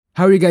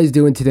How are you guys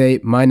doing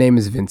today? My name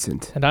is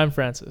Vincent. And I'm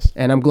Francis.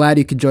 And I'm glad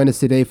you could join us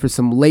today for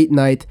some late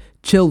night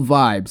chill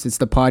vibes. It's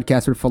the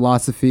podcast where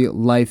philosophy,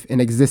 life, and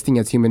existing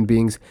as human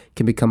beings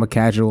can become a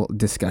casual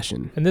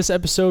discussion. In this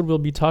episode, we'll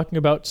be talking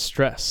about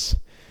stress.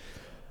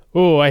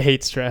 Oh, I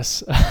hate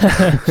stress.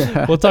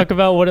 We'll talk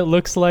about what it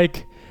looks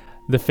like,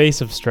 the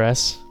face of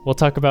stress. We'll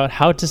talk about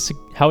how it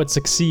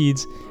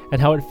succeeds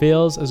and how it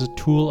fails as a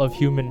tool of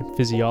human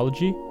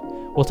physiology.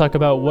 We'll talk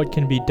about what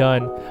can be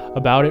done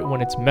about it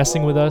when it's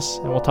messing with us,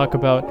 and we'll talk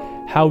about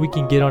how we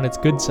can get on its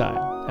good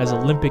side as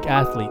Olympic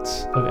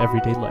athletes of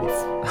everyday life.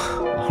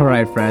 All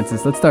right,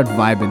 Francis, let's start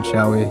vibing,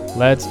 shall we?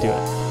 Let's do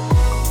it.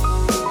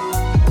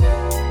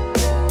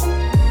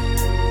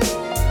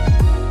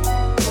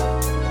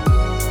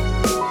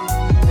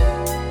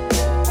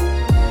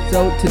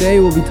 So today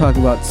we'll be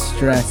talking about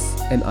stress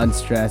and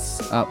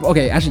unstress.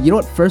 Okay, actually, you know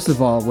what? First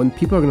of all, when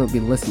people are going to be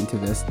listening to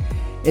this,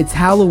 it's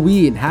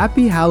Halloween.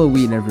 Happy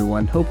Halloween,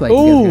 everyone. Hope you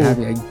guys are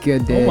having a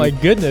good day. Oh my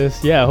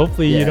goodness. Yeah,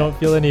 hopefully you don't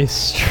feel any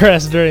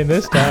stress during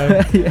this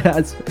time.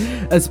 Yeah,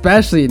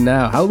 especially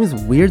now. Halloween's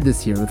weird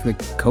this year with like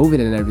COVID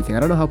and everything.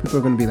 I don't know how people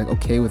are going to be like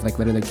okay with like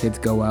letting their kids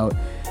go out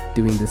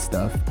doing this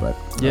stuff, but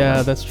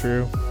yeah, that's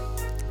true.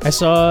 I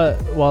saw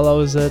while I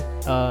was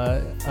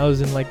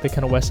in like the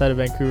kind of west side of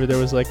Vancouver, there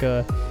was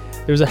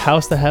a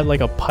house that had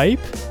like a pipe,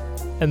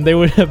 and they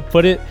would have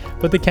put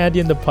the candy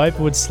in the pipe, it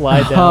would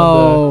slide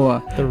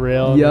down the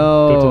rail and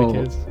go to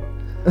the kids.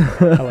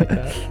 I like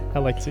that. I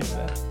like seeing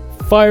that.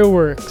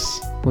 Fireworks.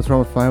 What's wrong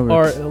with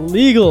fireworks? Are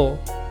illegal.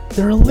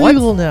 They're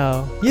illegal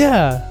now.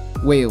 Yeah.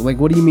 Wait, like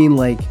what do you mean?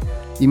 Like,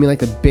 you mean like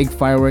the big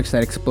fireworks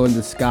that explode in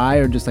the sky,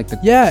 or just like the?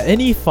 Yeah,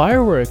 any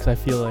fireworks. I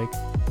feel like.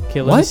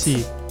 Okay, let me What?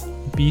 see.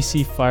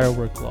 BC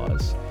firework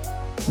laws.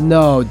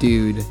 No,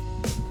 dude.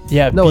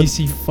 Yeah, No,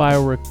 BC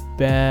firework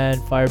ban,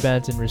 fire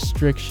bans and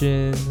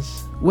restrictions.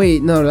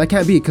 Wait, no, that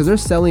can't be because they're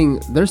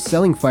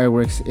selling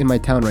fireworks in my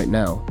town right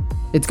now.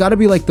 It's got to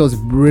be like those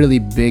really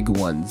big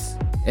ones.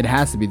 It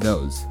has to be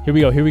those. Here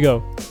we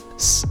go.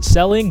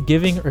 Selling,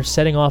 giving, or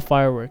setting off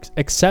fireworks,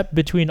 except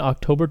between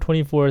October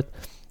 24th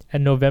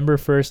and November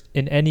 1st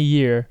in any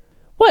year.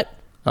 What?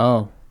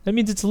 Oh, That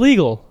means it's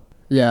legal.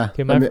 yeah.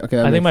 Okay, that I think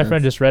makes my sense.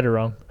 friend just read it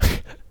wrong.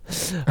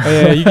 Oh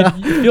yeah,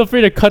 you feel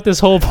free to cut this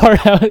whole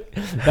part out.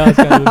 That was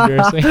kind of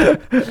embarrassing.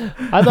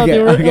 I thought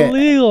they were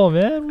illegal,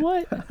 man.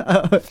 What?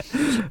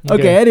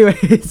 Okay,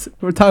 anyways,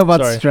 we're talking about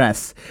Sorry.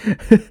 stress.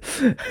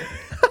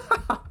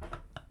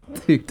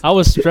 Dude. I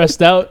was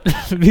stressed out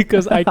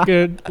because I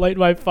could light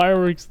my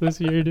fireworks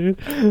this year, dude.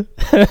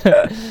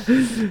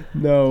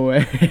 No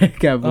way. I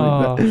can't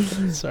believe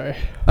that. Sorry.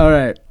 All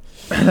right.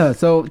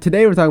 So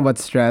today we're talking about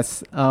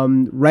stress.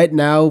 Right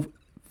now,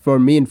 for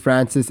me and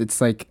Francis, it's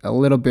like a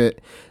little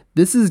bit.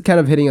 This is kind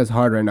of hitting us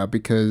hard right now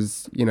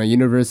because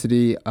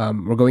university.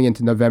 We're going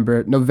into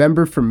November.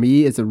 November for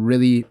me is a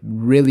really,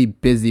 really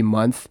busy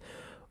month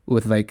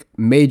with like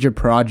major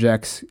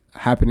projects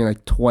happening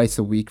like twice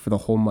a week for the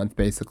whole month,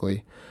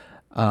 basically.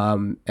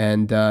 So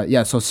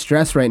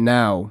stress right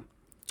now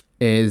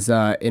is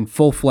in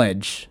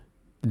full-fledged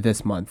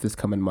this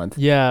coming month.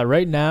 Yeah,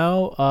 right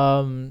now,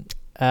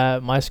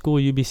 at my school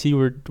UBC,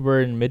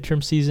 we're in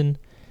midterm season,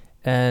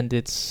 and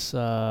it's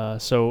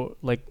so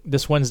like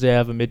this Wednesday I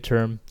have a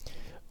midterm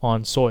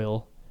on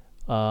soil,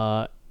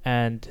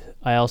 and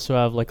I also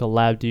have like a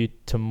lab due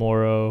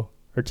tomorrow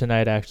or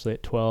tonight actually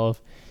at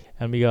 12,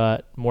 and we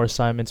got more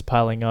assignments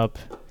piling up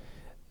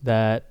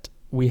that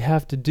we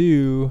have to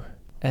do,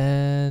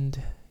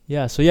 and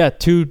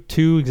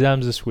two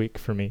exams this week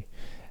for me,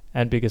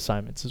 and big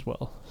assignments as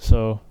well.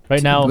 So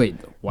right now,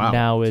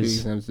 now 2 is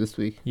exams this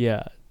week.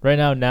 yeah. Right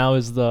now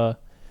is the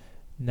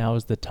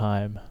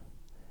time.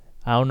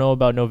 I don't know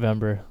about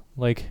November.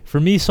 Like for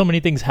me, so many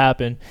things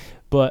happen,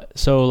 but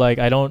so like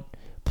I don't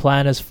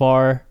plan as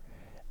far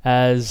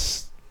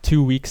as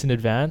 2 weeks in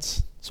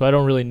advance. So I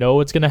don't really know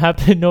what's gonna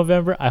happen in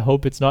November. I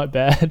hope it's not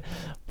bad,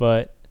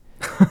 but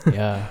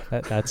yeah,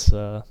 that's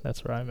where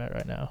I'm at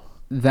right now.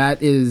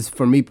 That is,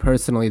 for me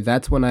personally,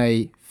 that's when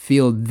I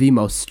feel the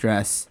most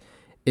stress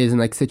is in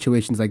like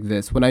situations like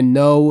this. When I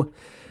know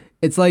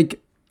it's like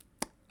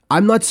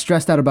I'm not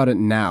stressed out about it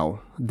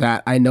now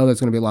that I know there's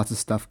going to be lots of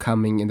stuff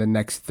coming in the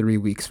next 3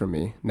 weeks for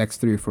me, next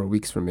 3 or 4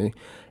 weeks for me.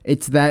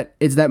 It's that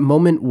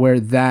moment where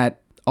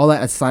all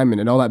that assignment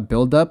and all that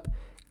buildup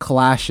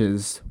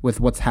clashes with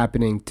what's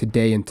happening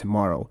today and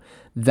tomorrow.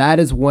 That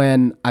is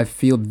when I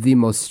feel the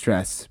most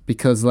stress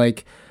because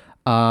like,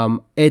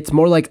 it's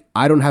more like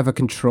I don't have a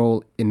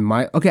control in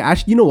my, okay,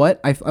 actually, you know what?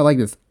 I like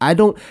this.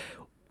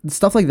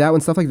 Stuff like that,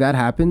 when stuff like that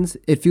happens,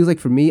 it feels like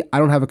for me, I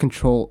don't have a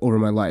control over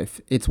my life.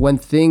 It's when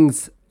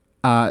things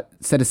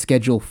set a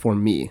schedule for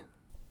me.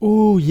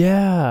 Ooh,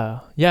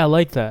 yeah. Yeah, I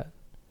like that.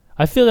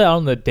 I feel that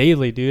on the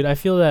daily, dude. I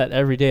feel that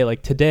every day.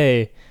 Like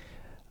today,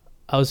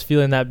 I was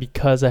feeling that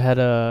because I had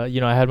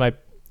my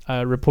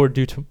report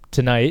due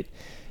tonight,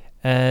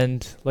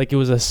 and like it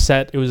was a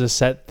set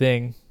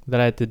thing that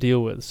I had to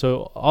deal with.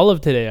 So all of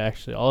today I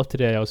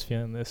was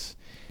feeling this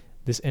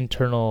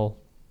internal,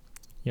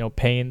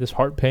 pain, this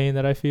heart pain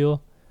that I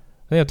feel.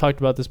 think I've talked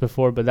about this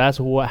before, but that's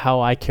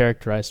how I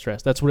characterize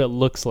stress. That's what it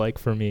looks like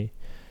for me.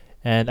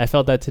 And I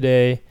felt that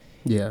today.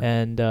 Yeah.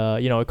 And,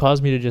 it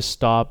caused me to just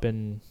stop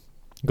and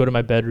go to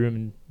my bedroom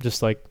and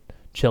just like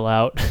chill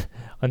out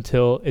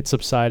until it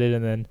subsided,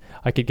 and then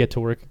I could get to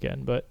work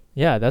again. But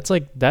yeah, that's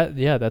like that.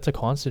 Yeah, that's a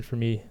constant for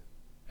me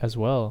as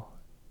well.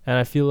 And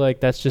I feel like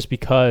that's just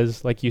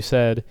because, like you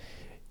said,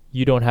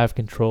 you don't have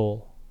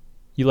control.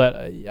 You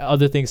let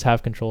other things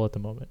have control at the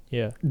moment.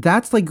 Yeah.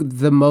 That's like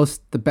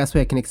the best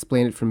way I can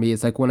explain it for me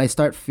is like when I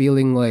start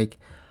feeling like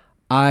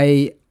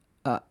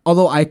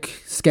although I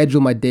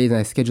schedule my days and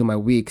I schedule my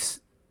weeks,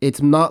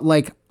 it's not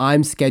like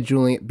I'm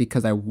scheduling it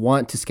because I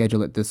want to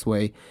schedule it this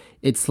way.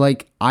 It's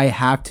like I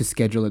have to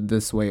schedule it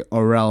this way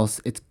or else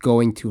it's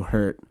going to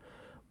hurt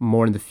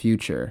more in the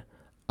future.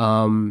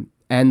 And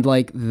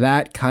like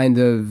that kind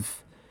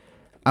of,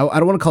 I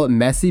don't want to call it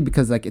messy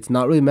because like it's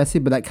not really messy,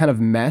 but that kind of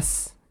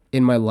mess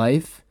in my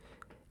life,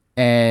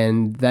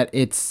 and that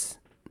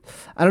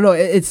I don't know,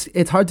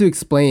 it's hard to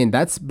explain.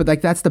 But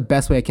that's the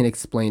best way I can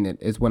explain it,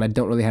 is when I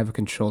don't really have a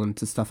control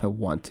into stuff I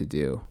want to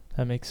do.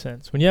 That makes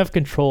sense. When you have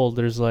control,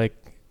 there's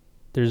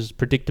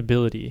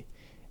predictability,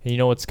 and you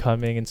know what's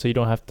coming, and so you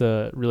don't have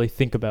to really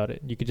think about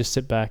it. You could just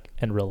sit back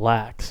and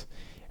relax,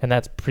 and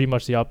that's pretty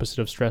much the opposite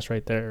of stress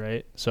right there,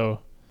 right?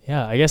 So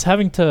yeah, I guess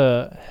having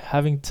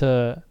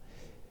to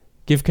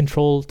give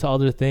control to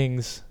other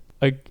things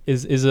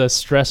is a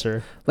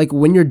stressor. Like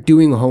when you're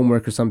doing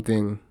homework or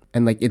something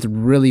and like it's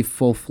really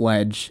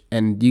full-fledged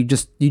and you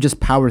just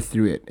power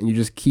through it and you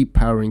just keep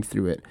powering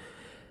through it.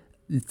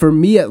 For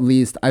me at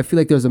least, I feel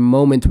like there's a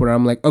moment where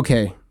I'm like,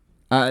 okay,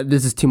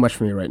 this is too much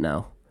for me right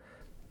now.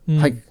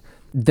 Like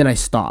then I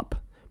stop.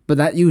 But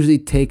that usually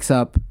takes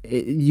up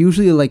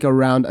like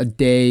around a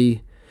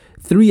day,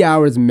 3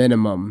 hours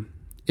minimum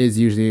is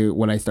usually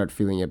when I start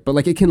feeling it. But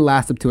like it can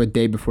last up to a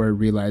day before I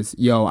realize,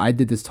 I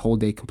did this whole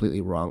day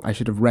completely wrong. I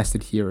should have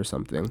rested here or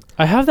something.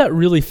 I have that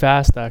really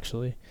fast,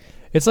 actually.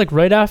 It's like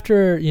right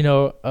after,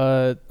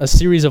 a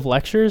series of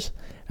lectures,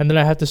 and then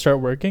I have to start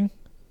working.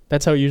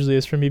 That's how it usually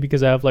is for me,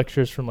 because I have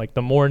lectures from like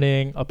the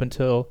morning up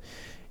until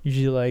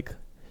usually like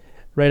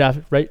right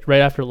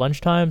after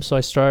lunchtime. So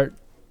I start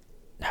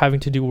having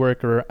to do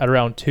work at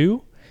around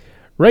 2.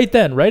 Right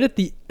then, right at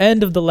the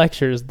end of the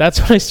lectures, that's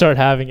when I start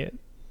having it.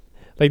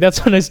 Like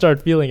that's when I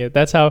start feeling it.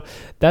 That's how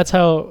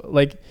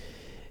like,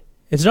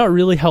 it's not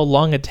really how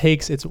long it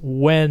takes. It's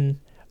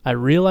when I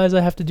realize I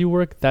have to do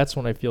work. That's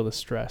when I feel the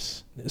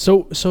stress.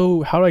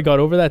 So how I got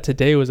over that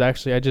today was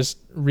actually, I just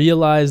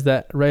realized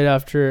that right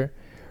after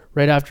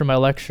my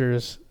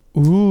lectures,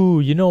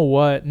 you know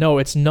what? No,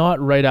 it's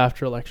not right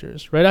after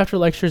lectures. Right after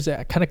lectures,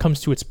 it kind of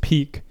comes to its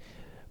peak.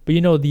 But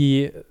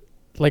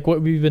like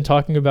what we've been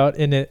talking about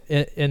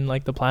in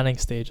like the planning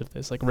stage of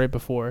this, like right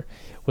before,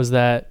 was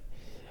that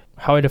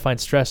how I define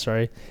stress,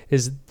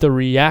 is the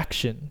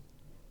reaction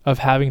of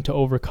having to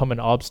overcome an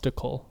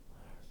obstacle,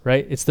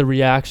 right? It's the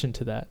reaction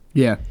to that.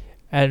 Yeah.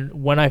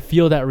 And when I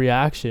feel that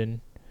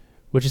reaction,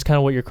 which is kind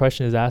of what your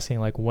question is asking,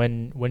 like how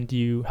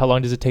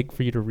long does it take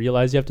for you to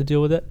realize you have to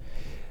deal with it?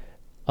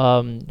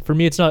 For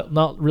me, it's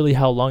not really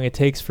how long it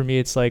takes. For me,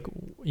 it's like,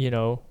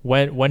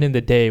 when in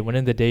the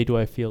day do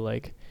I feel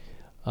like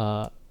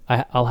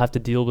I'll have to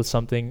deal with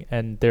something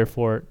and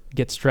therefore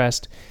get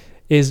stressed,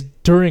 is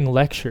during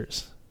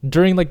lectures.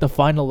 During like the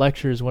final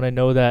lectures, when I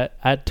know that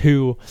at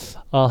 2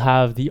 I'll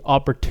have the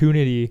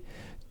opportunity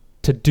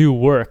to do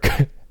work,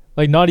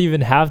 like not even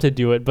have to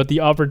do it, but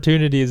the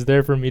opportunity is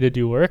there for me to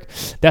do work.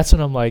 That's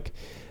when I'm like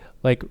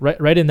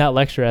right in that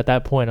lecture, at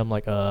that point I'm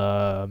like,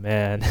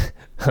 man,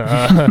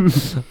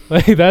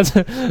 like that's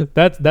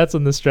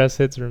when the stress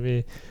hits for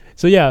me.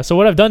 So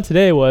what I've done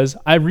today was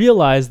I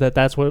realized that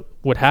that's what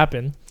would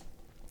happen,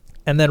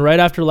 and then right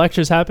after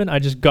lectures happened, I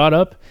just got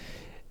up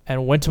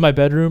and went to my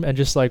bedroom and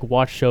just like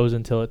watched shows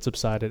until it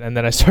subsided, and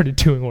then I started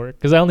doing work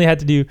because I only had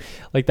to do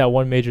like that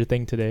one major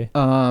thing today.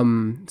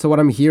 So what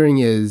I'm hearing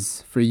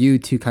is for you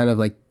to kind of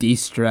like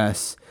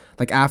de-stress,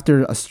 like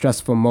after a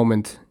stressful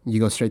moment, you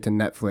go straight to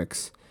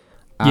Netflix.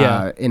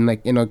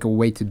 In a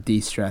way to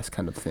de-stress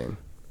kind of thing.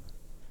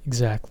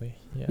 Exactly.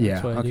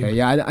 Yeah. Okay.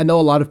 Yeah, I know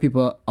a lot of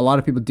people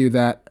do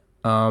that.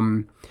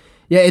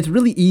 It's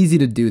really easy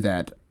to do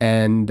that,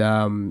 and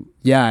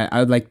I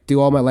would like do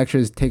all my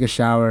lectures, take a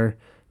shower,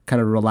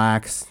 kind of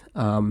relax,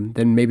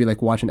 then maybe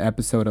like watch an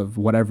episode of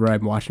whatever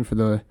I'm watching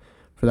for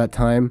that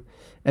time,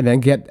 and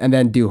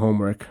then do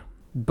homework.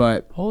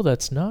 But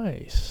that's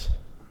nice.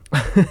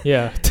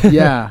 Yeah.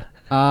 Yeah.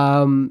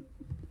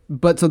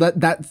 But so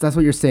that's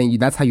what you're saying.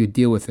 That's how you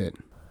deal with it.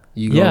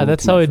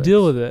 That's how I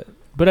deal with it.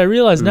 But I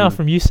realize now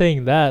from you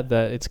saying that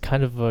it's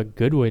kind of a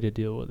good way to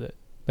deal with it.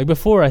 Like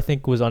before, I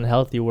think was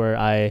unhealthy, where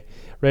I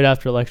right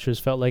after lectures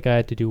felt like I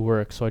had to do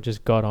work, so I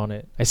just got on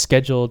it. I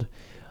scheduled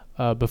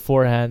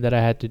beforehand that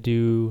I had to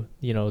do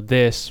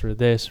this or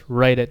this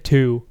right at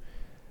 2,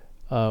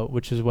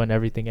 which is when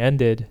everything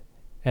ended.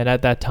 And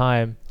at that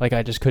time, like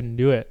I just couldn't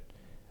do it.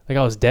 Like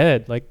I was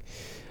dead. Like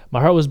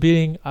my heart was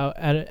beating,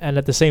 and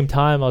at the same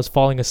time I was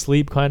falling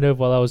asleep kind of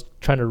while I was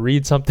trying to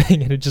read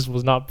something, and it just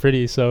was not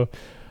pretty. So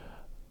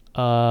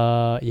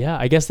Yeah,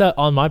 I guess that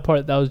on my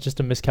part, that was just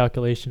a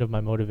miscalculation of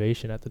my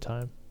motivation at the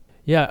time.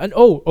 Yeah, and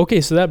oh,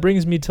 okay, so that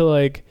brings me to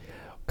like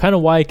kind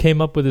of why I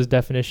came up with this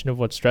definition of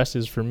what stress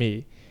is for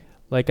me.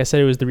 Like I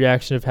said, it was the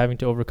reaction of having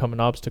to overcome an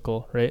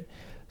obstacle, right?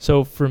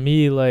 So for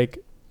me, like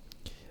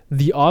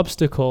the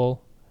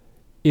obstacle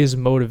is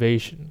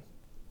motivation.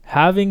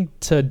 Having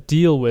to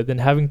deal with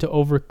and having to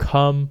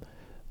overcome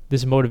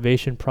this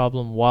motivation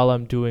problem while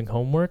I'm doing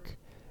homework,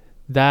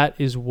 that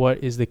is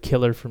what is the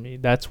killer for me.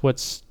 That's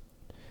what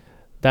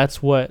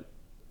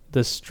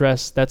the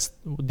stress, that's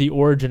the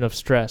origin of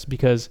stress,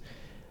 because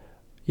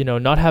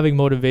not having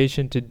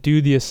motivation to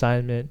do the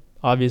assignment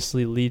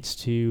obviously leads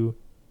to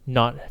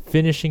not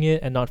finishing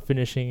it, and not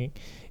finishing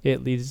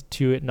it leads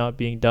to it not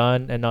being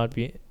done, and not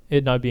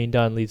being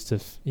done leads to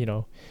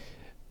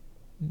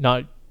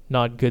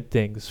not good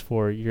things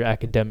for your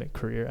academic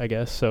career, I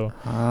guess. So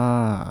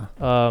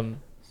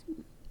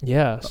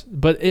yeah,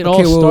 but it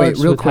all starts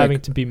with quick.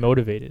 Having to be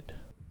motivated.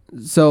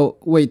 So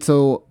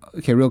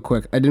okay, real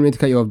quick, I didn't mean to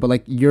cut you off, but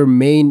like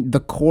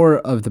the core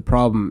of the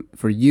problem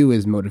for you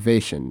is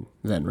motivation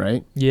then,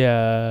 right?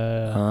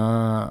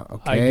 Yeah.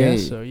 Okay. I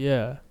guess so,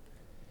 yeah.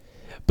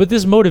 But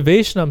this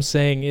motivation I'm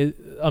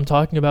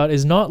talking about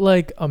is not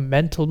like a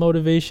mental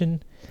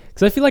motivation,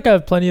 because I feel like I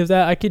have plenty of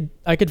that.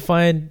 I could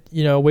find,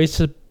 ways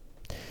to,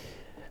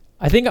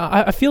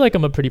 I feel like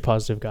I'm a pretty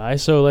positive guy.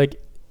 So like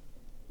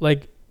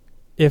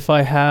if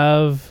I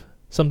have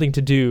something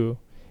to do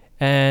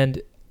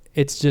and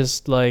it's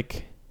just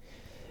like,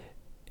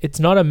 it's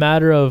not a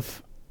matter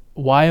of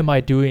why am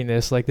I doing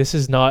this? Like this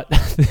is not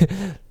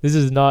this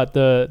is not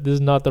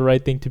the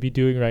right thing to be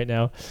doing right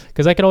now.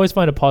 Because I can always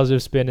find a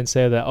positive spin and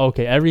say that,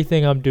 okay,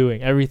 everything I'm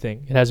doing,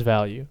 it has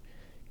value.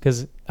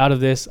 Because out of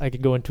this, I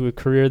could go into a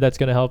career that's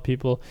going to help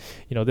people,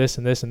 this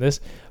and this and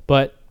this.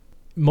 But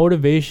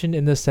motivation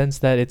in the sense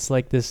that it's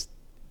like this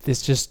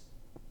just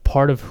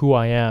part of who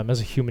I am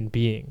as a human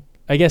being.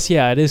 I guess,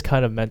 yeah, it is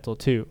kind of mental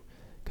too.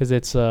 Because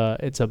it's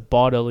a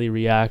bodily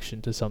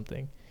reaction to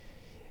something.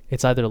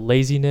 It's either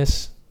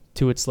laziness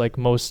to its like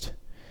most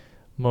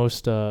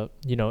in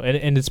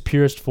its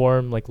purest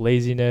form, like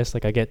laziness,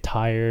 like I get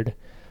tired,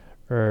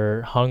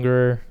 or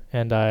hunger,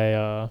 and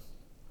I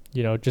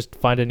just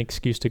find an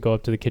excuse to go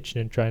up to the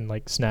kitchen and try and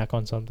like snack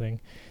on something.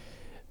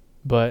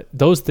 But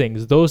those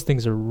things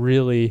are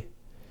really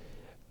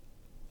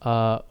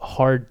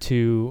hard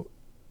to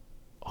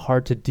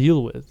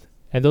deal with,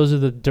 and those are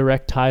the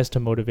direct ties to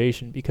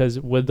motivation, because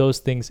with those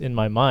things in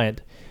my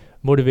mind,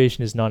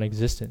 motivation is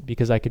non-existent,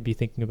 because I could be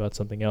thinking about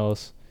something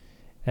else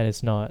and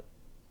it's not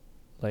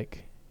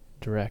like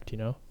direct,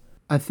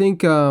 I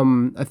think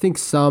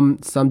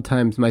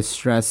sometimes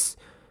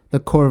the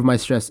core of my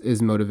stress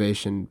is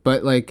motivation,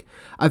 but like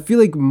I feel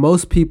like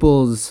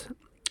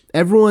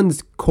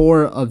everyone's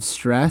core of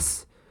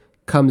stress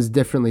comes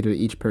differently to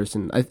each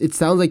person. It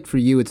sounds like for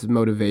you it's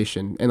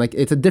motivation, and like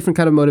it's a different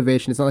kind of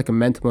motivation. It's not like a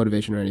mental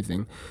motivation or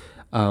anything,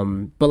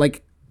 but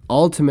like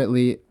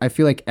ultimately, I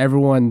feel like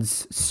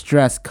everyone's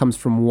stress comes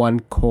from one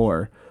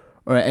core,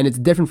 and it's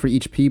different for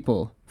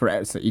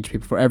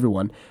for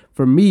everyone.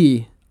 For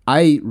me,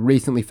 I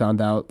recently found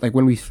out, like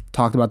when we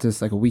talked about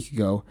this like a week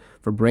ago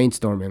for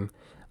brainstorming,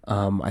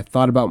 I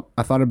thought about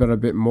it a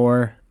bit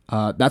more.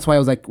 That's why I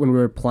was like, when we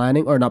were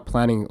planning, or not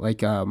planning,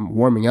 like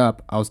warming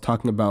up, I was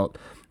talking about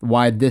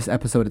why this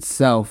episode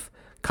itself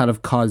kind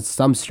of caused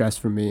some stress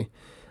for me.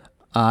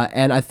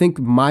 And I think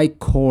the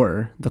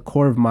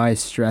core of my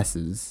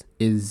stresses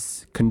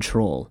is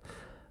control.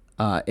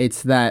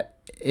 It's like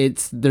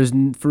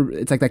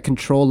that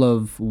control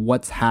of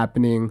what's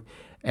happening,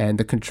 and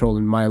the control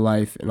in my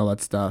life and all that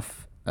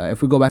stuff.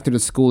 If we go back to the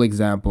school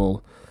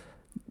example,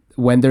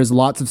 when there's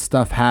lots of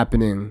stuff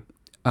happening,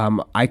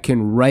 I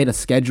can write a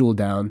schedule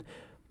down,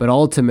 but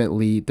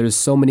ultimately there's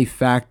so many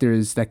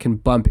factors that can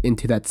bump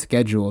into that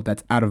schedule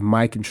that's out of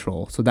my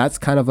control. So that's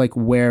kind of like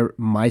where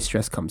my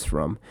stress comes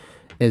from,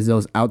 is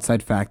those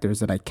outside factors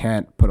that I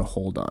can't put a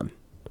hold on.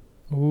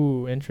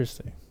 Ooh,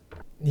 interesting.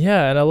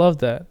 Yeah, and I love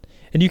that.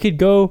 And you could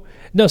go...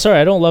 No, sorry,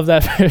 I don't love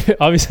that.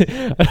 Obviously,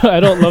 I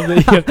don't love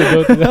that you have to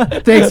go through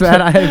that. Thanks,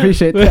 man. I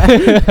appreciate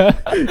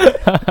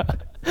that.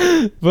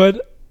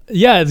 But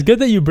yeah, it's good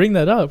that you bring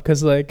that up,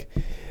 because like,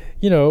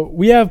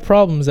 we have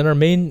problems, and our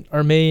main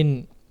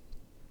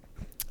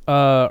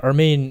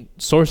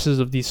sources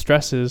of these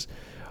stresses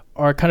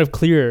are kind of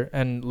clear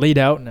and laid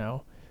out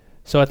now.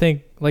 So I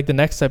think like the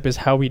next step is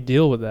how we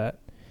deal with that.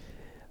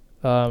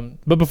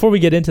 But before we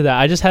get into that,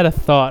 I just had a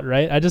thought,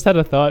 right?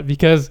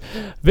 Because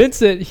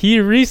Vincent, he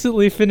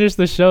recently finished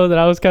the show that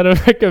I was kind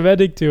of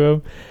recommending to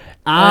him.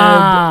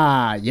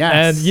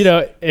 Yes.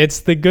 And,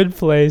 it's The Good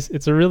Place.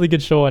 It's a really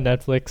good show on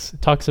Netflix.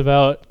 It talks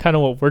about kind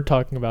of what we're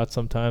talking about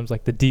sometimes,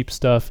 like the deep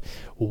stuff,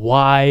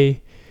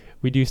 why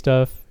we do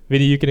stuff.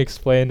 Vinny, you can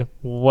explain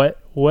what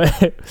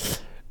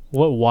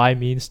why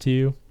means to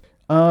you.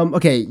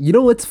 Okay, you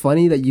know what's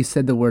funny that you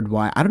said the word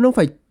why? I don't know if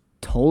I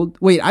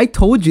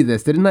told you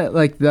this, didn't I?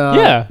 Like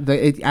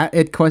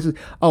it questions.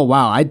 Oh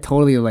wow, I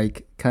totally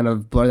like kind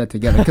of blur that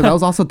together, because I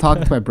was also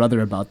talking to my brother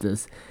about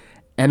this,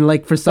 And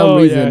like for some Oh,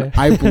 reason, yeah.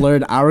 I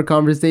blurred our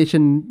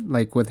conversation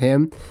like with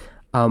him.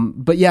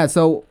 But yeah,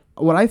 so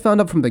what I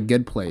found out from The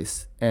Good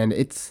Place, and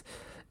it's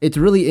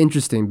really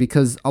interesting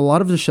because a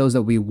lot of the shows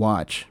that we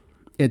watch,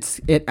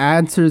 it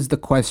answers the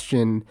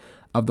question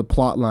of the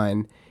plot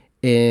line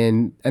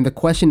and the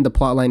question in the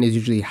plot line is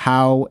usually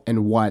how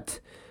and what.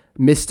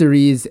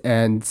 Mysteries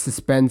and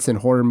suspense and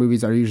horror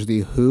movies are usually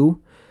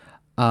who.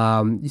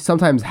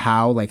 Sometimes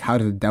how, like how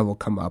did the devil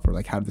come up, or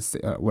like how did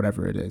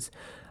whatever it is.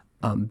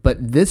 But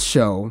this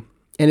show,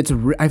 and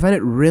I find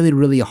it really,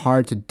 really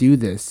hard to do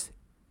this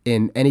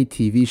in any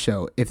TV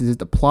show. If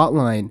the plot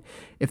line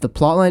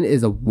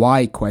is a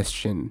why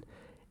question,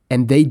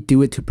 and they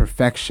do it to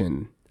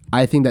perfection,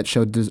 I think that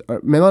show does,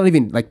 or maybe not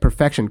even like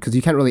perfection, because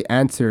you can't really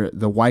answer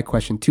the why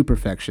question to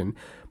perfection,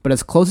 but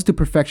as close to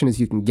perfection as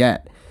you can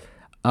get,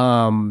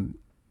 then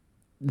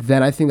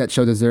I think that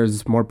show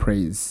deserves more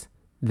praise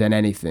than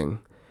anything.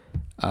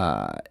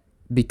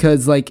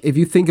 Because like if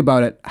you think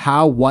about it,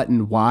 how, what,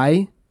 and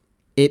why,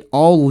 it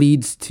all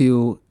leads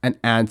to an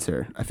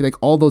answer. I feel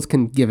like all those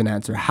can give an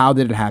answer. How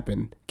did it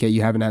happen? Okay,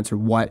 you have an answer.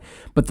 What?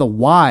 But the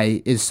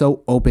why is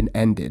so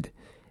open-ended.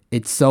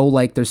 It's so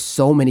like there's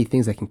so many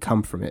things that can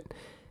come from it.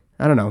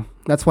 I don't know.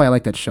 That's why I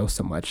like that show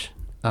so much.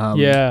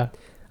 Yeah.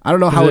 I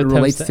don't know 'Cause how it it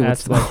relates attempts to to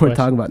answer that what we're question.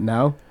 talking about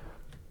now.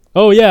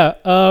 Oh yeah.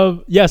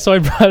 Yeah. So I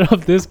brought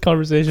up this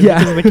conversation Yeah.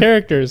 because of the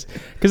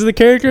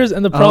characters,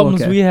 and the Oh,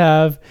 problems okay. we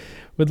have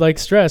with like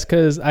stress.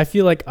 Because I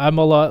feel like I'm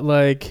a lot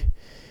like,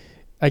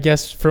 I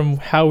guess from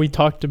how we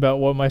talked about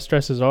what my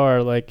stresses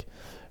are, like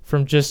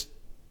from just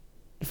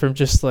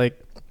like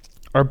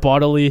our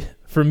bodily.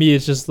 For me,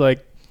 it's just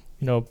like,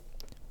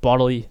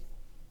 bodily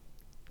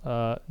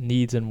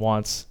needs and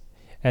wants,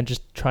 and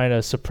just trying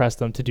to suppress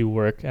them to do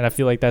work. And I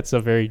feel like that's a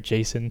very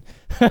Jason.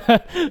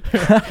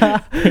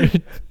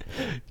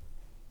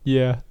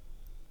 Yeah.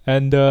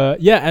 And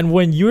and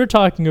when you were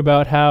talking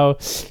about how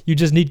you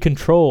just need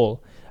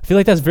control, I feel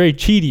like that's very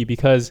cheaty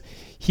because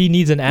he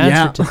needs an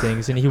answer Yeah. to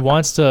things, and he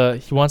wants to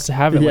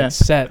have it Yeah. like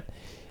set.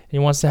 And he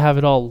wants to have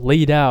it all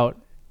laid out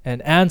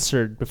and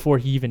answered before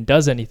he even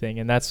does anything,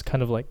 and that's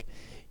kind of like,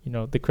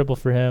 the cripple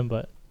for him,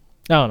 but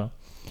I don't know.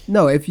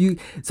 No,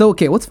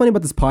 okay, what's funny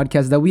about this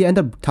podcast is that we end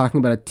up talking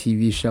about a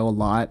TV show a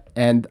lot,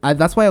 and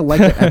that's why I like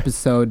the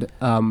episode,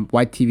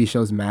 why TV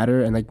shows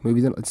matter and like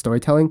movies and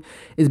storytelling,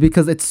 is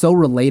because it's so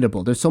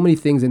relatable. There's so many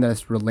things in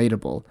that's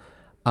relatable.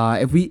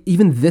 If we,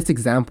 even this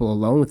example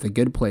alone with The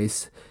Good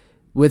Place,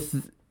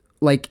 with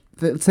like,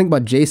 let's think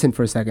about Jason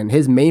for a second.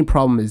 His main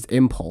problem is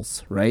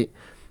impulse, right?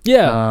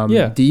 Yeah,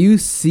 yeah. Do you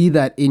see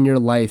that in your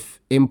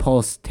life,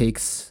 impulse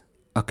takes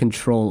a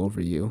control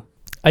over you?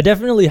 I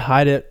definitely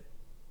hide it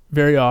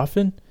very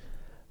often.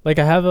 Like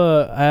I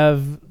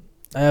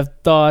have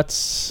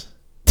thoughts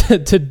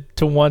to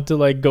want to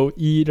like go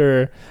eat,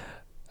 or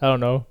I don't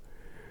know,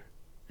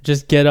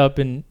 just get up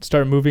and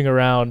start moving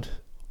around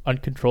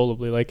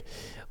uncontrollably, like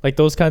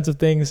those kinds of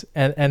things,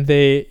 and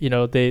they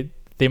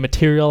they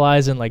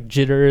materialize in like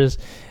jitters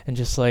and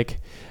just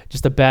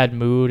a bad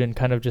mood and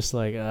kind of just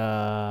like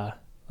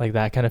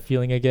that kind of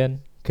feeling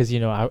again, because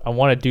I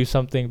want to do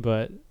something,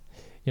 but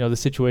the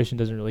situation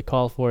doesn't really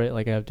call for it.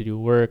 Like I have to do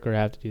work, or I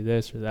have to do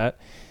this or that.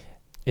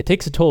 It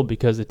takes a toll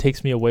because it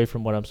takes me away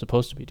from what I'm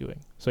supposed to be doing.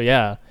 So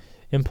yeah,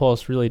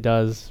 impulse really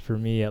does, for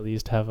me at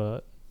least, have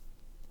a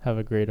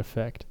great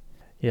effect.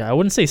 Yeah, I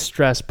wouldn't say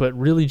stress, but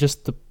really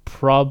just the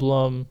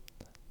problem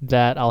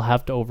that I'll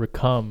have to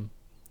overcome,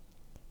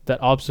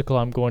 that obstacle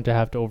I'm going to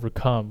have to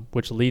overcome,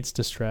 which leads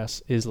to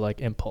stress, is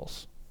like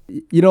impulse.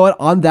 You know what?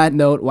 On that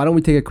note, why don't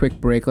we take a quick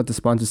break? Let the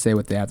sponsors say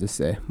what they have to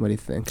say. What do you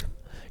think?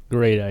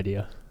 Great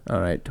idea. All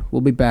right.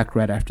 We'll be back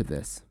right after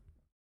this.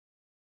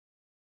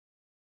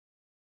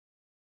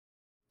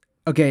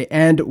 Okay,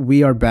 and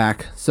we are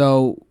back.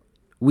 So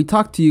we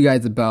talked to you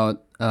guys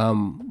about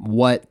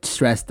what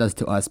stress does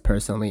to us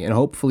personally, and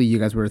hopefully you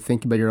guys were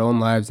thinking about your own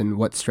lives and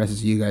what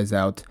stresses you guys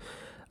out,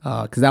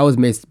 because that was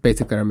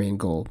basically our main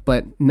goal.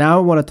 But now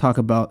I want to talk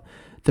about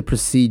the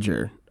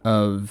procedure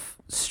of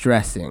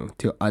stressing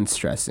to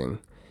unstressing.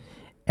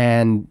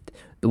 And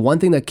the one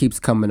thing that keeps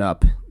coming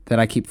up that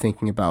I keep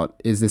thinking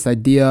about is this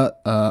idea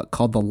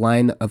called the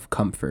line of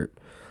comfort.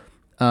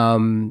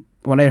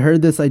 When I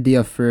heard this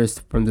idea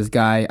first from this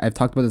guy, I've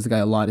talked about this guy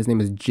a lot. His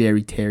name is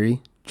Josh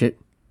Terry.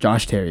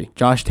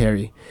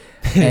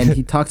 And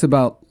he talks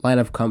about line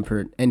of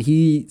comfort, and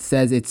he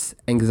says it's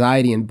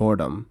anxiety and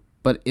boredom.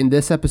 But in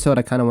this episode,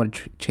 I kind of want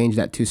to change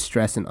that to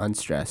stress and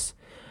unstress.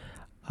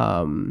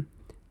 Do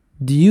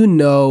you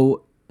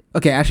know...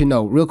 Okay, actually,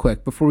 no, real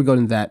quick, before we go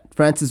into that,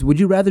 Francis, would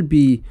you rather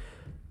be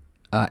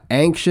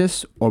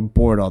anxious or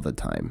bored all the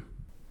time?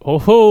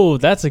 Oh,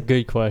 that's a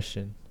good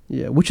question.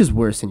 Yeah, which is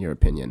worse in your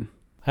opinion?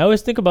 I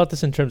always think about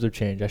this in terms of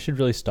change. I should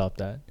really stop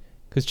that,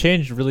 because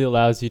change really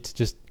allows you to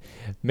just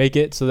make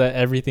it so that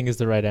everything is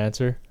the right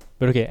answer.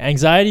 But okay,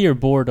 anxiety or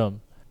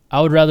boredom? I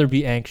would rather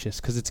be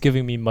anxious because it's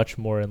giving me much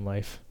more in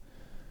life.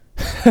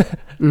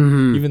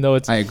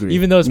 Mm-hmm. I agree.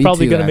 Even though it's Me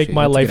probably too, going to make actually.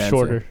 my That's a life good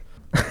shorter.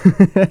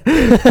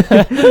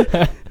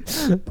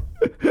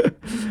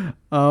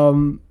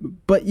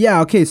 But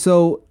yeah, okay.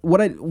 So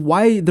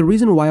the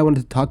reason why I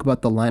wanted to talk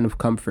about the line of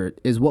comfort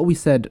is what we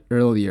said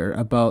earlier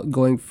about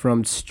going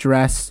from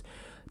stress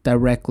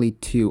directly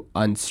to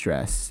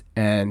unstress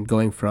and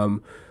going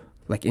from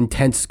like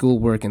intense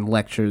schoolwork and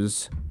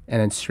lectures and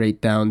then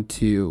straight down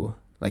to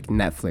like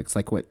Netflix,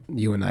 like what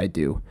you and I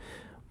do.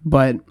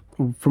 But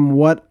from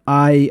what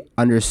I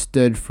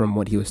understood from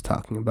what he was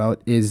talking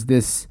about is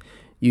this,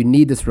 you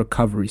need this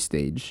recovery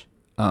stage.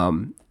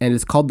 And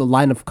it's called the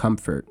line of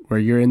comfort where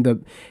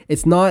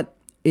it's not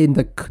in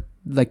the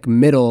like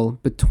middle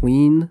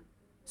between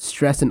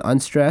stress and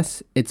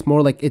unstress. It's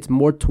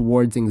more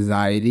towards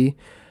anxiety,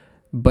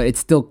 but it's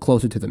still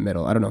closer to the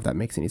middle. I don't know if that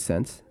makes any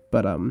sense,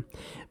 but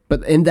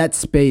in that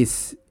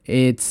space,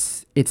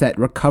 it's that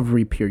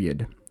recovery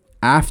period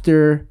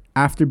after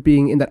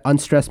being in that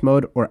unstressed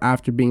mode or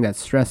after being that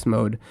stress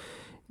mode.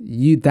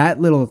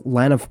 That little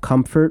line of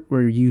comfort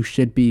where you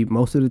should be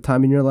most of the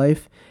time in your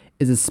life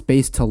is a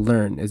space to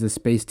learn, is a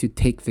space to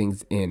take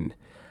things in.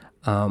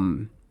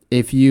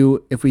 If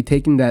we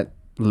take in that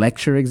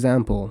lecture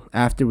example,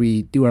 after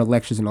we do our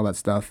lectures and all that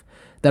stuff,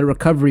 that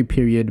recovery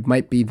period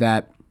might be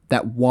that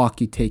walk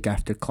you take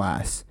after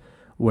class,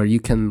 where you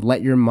can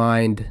let your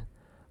mind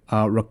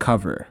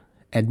recover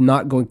and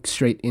not going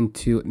straight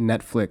into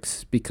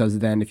Netflix, because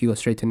then if you go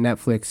straight to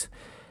Netflix,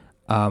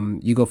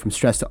 you go from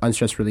stress to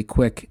unstress really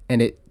quick, and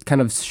it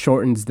kind of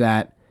shortens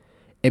that.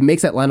 It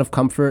makes that line of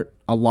comfort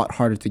a lot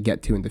harder to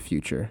get to in the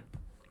future.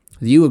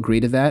 Do you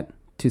agree to that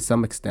to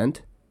some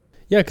extent?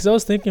 Yeah, because I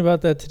was thinking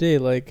about that today.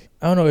 Like,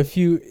 I don't know, if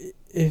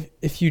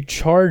you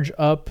charge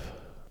up,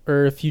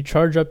 or if you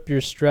charge up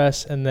your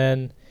stress and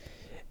then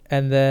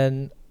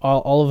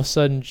all of a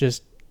sudden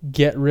just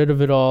get rid of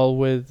it all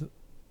with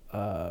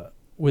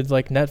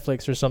like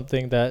Netflix or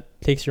something that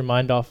takes your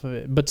mind off of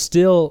it, but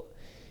still,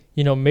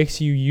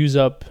 makes you use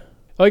up.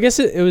 Oh, I guess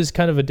it was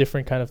kind of a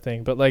different kind of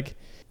thing, but like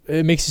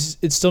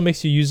it still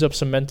makes you use up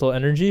some mental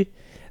energy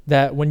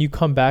that when you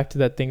come back to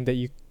that thing that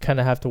you kind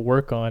of have to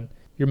work on,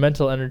 your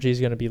mental energy is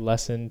going to be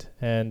lessened,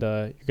 and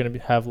you're going to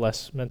have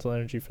less mental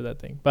energy for that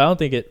thing. But I don't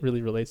think it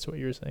really relates to what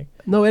you were saying.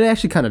 No, it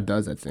actually kind of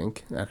does, I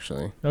think,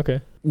 actually.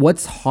 Okay.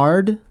 What's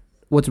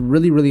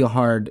really, really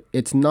hard,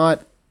 it's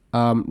not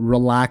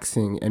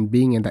relaxing and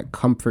being in that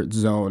comfort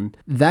zone.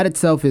 That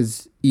itself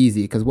is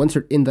easy, because once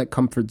you're in that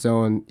comfort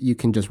zone, you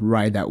can just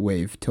ride that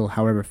wave till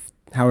however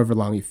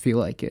long you feel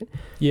like it.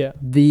 Yeah.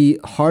 The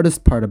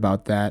hardest part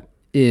about that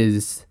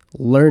is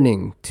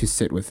learning to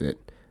sit with it,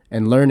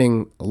 and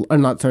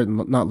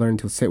not learning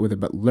to sit with it,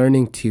 but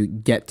learning to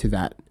get to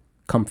that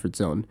comfort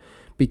zone,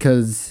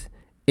 because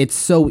it's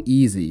so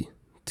easy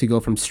to go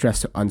from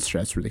stress to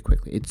unstress really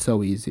quickly. It's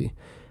so easy,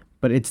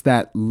 but it's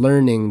that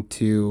learning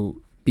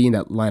to be in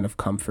that line of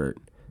comfort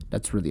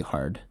that's really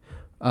hard.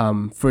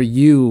 For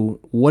you,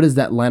 what does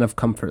that line of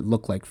comfort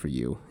look like for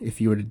you if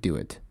you were to do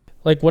it?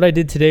 Like what I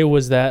did today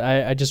was that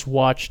I just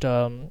watched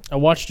a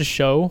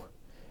show,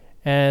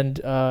 and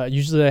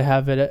usually I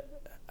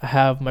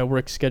have my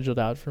work scheduled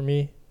out for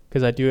me,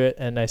 because I do it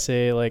and I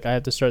say like I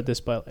have to start this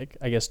by like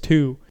I guess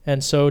 2.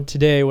 And so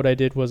today what I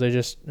did was I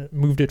just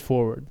moved it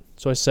forward.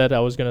 So I said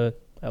I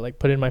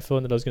put in my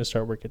phone that I was gonna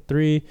start work at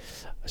 3.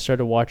 I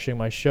started watching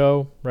my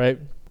show, right?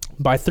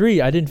 By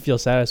 3, I didn't feel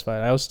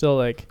satisfied. I was still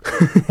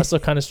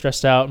kind of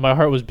stressed out. My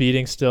heart was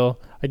beating still.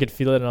 I could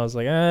feel it, and I was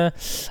like,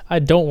 I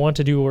don't want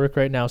to do work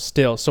right now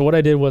still. So what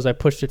I did was I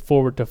pushed it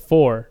forward to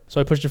 4. So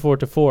I pushed it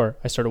forward to 4.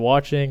 I started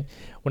watching.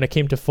 When it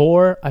came to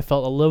 4, I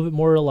felt a little bit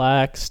more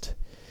relaxed.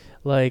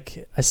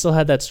 Like, I still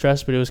had that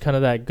stress, but it was kind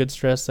of that good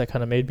stress that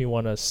kind of made me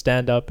want to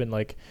stand up, and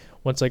like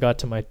once I got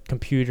to my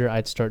computer,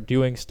 I'd start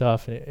doing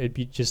stuff, and it'd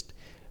be just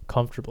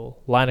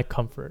comfortable. Line of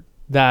comfort.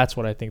 That's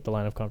what I think the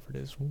line of comfort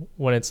is.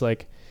 When it's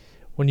like,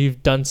 when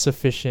you've done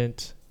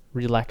sufficient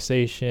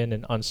relaxation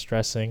and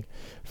unstressing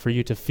for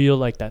you to feel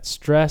like that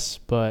stress,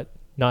 but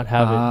not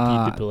have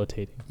it be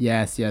debilitating.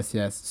 Yes.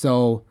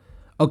 So,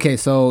 okay,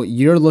 so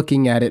you're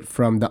looking at it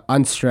from the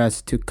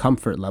unstressed to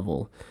comfort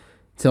level.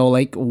 So,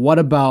 like, what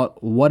about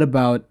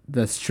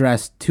the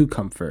stress to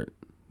comfort?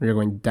 You're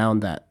going down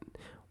that.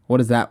 What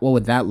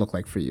would that look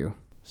like for you?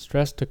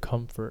 Stress to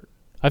comfort.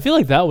 I feel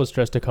like that was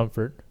stress to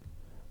comfort.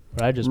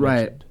 What I just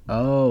mentioned.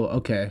 Oh,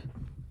 okay.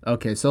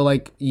 Okay, so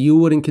like you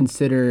wouldn't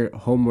consider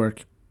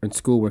homework and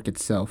schoolwork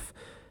itself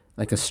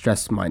like a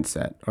stress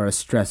mindset or a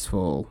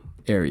stressful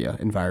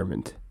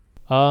environment.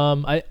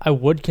 I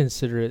would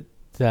consider it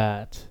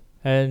that.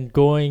 And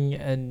going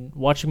and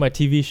watching my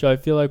TV show, I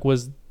feel like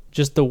was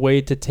just the way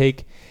to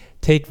take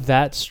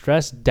that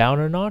stress down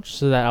a notch,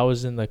 so that I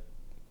was in the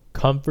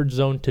comfort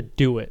zone to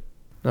do it.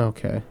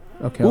 Okay.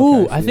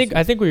 Ooh, I think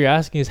what you're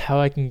asking is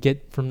how I can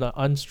get from the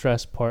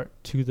unstressed part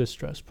to the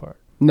stress part.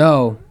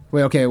 No.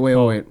 Wait. I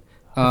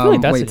feel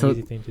like that's an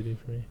easy thing to do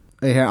for me.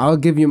 Here, I'll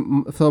give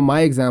you. So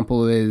my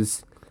example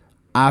is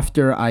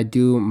after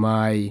do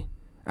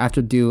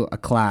a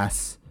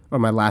class, or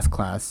my last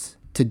class.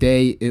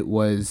 Today it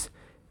was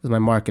my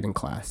marketing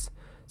class.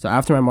 So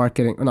after my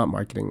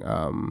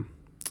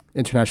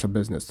international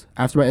business.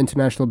 After my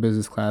international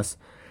business class,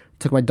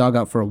 took my dog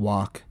out for a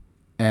walk,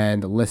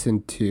 and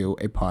listen to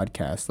a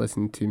podcast,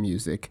 listen to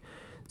music.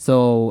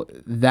 So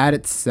that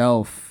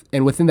itself,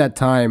 and within that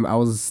time, I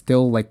was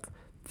still like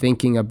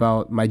thinking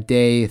about my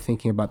day,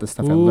 thinking about the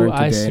stuff I learned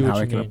I today see and what how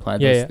you I can mean. apply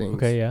Yeah, those yeah. things.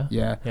 Okay, yeah.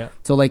 Yeah. Yeah.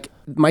 So like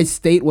my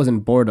state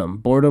wasn't boredom.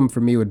 Boredom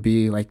for me would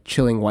be like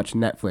chilling, watch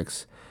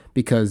Netflix,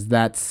 because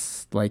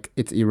that's like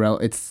it's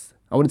irrelevant. It's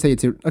I wouldn't say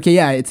okay.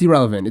 Yeah, it's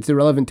irrelevant. It's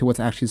irrelevant to what's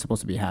actually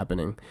supposed to be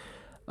happening.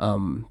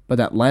 But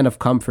that land of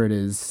comfort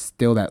is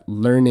still that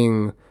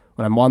learning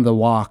when I'm on the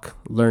walk,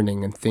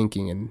 learning and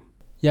thinking and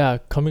Yeah,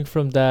 coming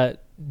from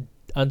that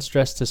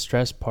unstressed to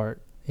stress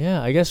part.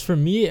 Yeah, I guess for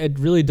me, it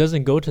really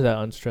doesn't go to that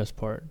unstressed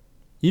part.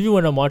 Even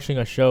when I'm watching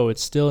a show,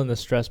 it's still in the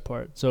stress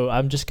part. So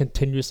I'm just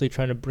continuously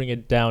trying to bring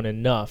it down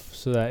enough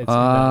so that it's in that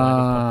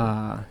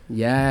line of comfort.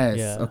 Yes.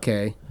 Yeah.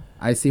 Okay.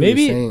 I see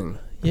Maybe- what you're saying.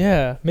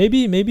 Yeah,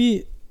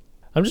 maybe.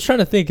 I'm just trying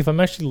to think if I'm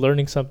actually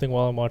learning something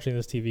while I'm watching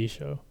this TV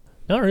show.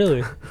 Not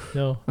really.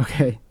 No.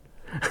 Okay.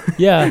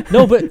 Yeah.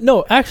 No, but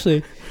no,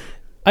 actually,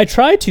 I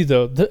try to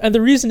though. And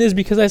the reason is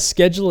because I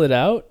schedule it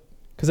out.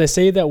 Because I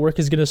say that work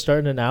is going to start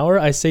in an hour.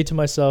 I say to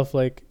myself,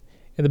 like,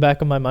 in the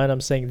back of my mind,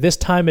 I'm saying this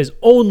time is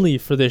only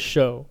for this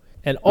show.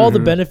 And all the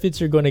benefits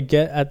you're going to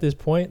get at this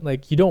point,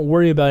 like, you don't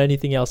worry about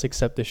anything else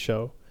except this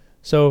show.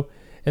 So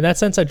in that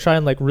sense, I try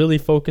and like really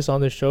focus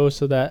on this show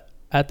so that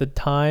at the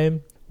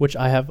time which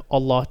I have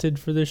allotted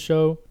for this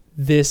show,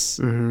 this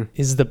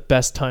is the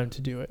best time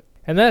to do it.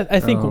 And that I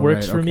think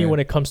works for me when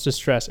it comes to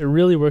stress. It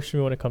really works for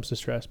me when it comes to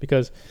stress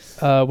because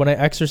when I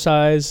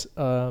exercise,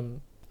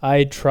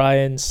 I try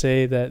and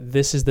say that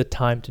this is the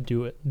time to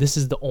do it. This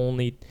is the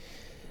only,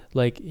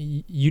 like,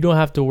 you don't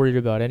have to worry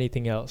about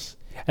anything else.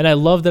 And I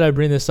love that I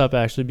bring this up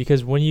actually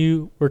because when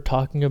you were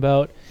talking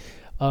about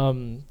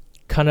kind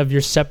of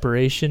your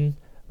separation,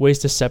 ways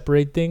to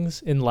separate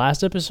things in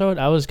last episode,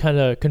 I was kind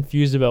of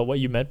confused about what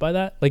you meant by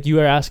that. Like you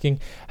were asking,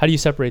 how do you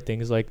separate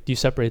things? Like, do you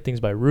separate things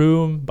by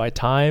room, by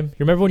time? You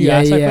remember when you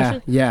asked that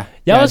question? Yeah,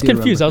 I was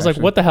confused. I was like,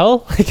 what the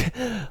hell?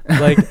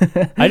 like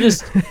I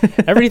just,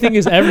 everything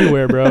is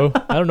everywhere, bro.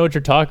 I don't know what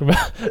you're talking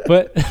about.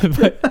 But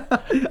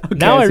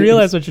now I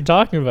realize what you're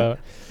talking about.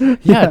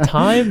 Yeah,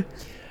 time,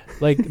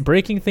 like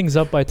breaking things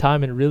up by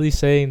time and really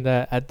saying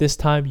that at this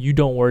time, you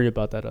don't worry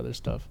about that other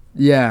stuff.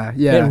 Yeah.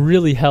 It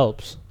really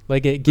helps.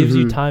 Like it gives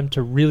you time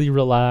to really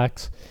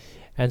relax.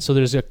 And so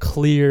there's a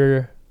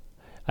clear,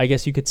 I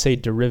guess you could say,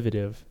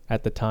 derivative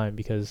at the time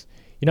because,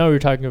 you know, we were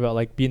talking about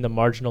like being the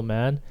marginal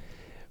man.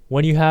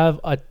 When you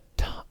have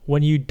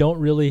when you don't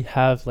really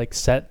have like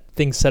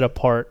things set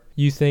apart,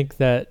 you think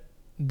that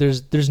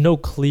there's no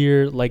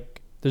clear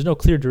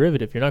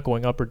derivative. You're not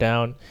going up or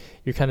down.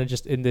 You're kind of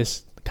just in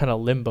this kind of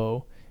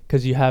limbo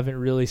because you haven't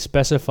really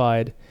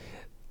specified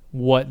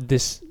what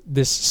this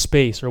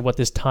space or what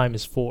this time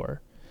is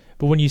for.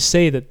 But when you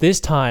say that this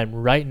time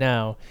right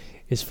now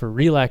is for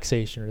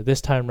relaxation or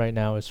this time right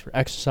now is for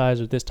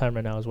exercise or this time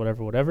right now is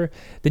whatever,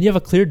 then you have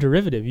a clear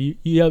derivative.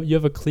 You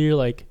have a clear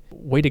like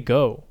way to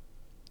go.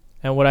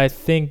 And what I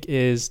think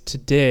is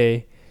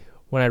today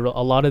when I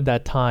allotted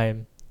that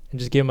time and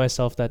just gave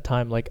myself that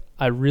time, like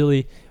I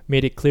really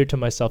made it clear to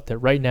myself that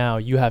right now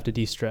you have to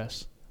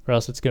de-stress or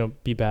else it's going to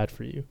be bad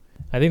for you.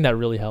 I think that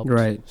really helped.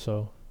 Right.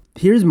 So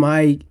here's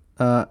my,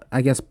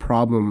 I guess,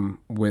 problem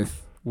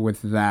with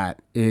that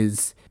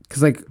is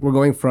because like we're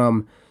going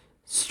from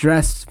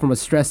a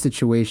stress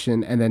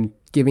situation and then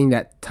giving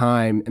that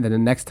time and then the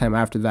next time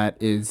after that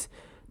is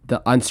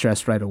the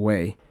unstressed right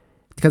away.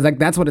 Because like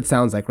that's what it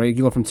sounds like, right?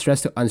 You go from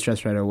stress to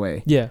unstressed right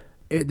away. Yeah.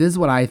 This is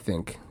what I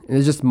think. And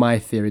it's just my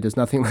theory. There's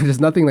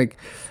nothing like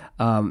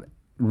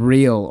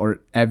real or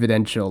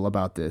evidential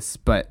about this.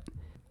 But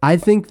I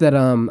think that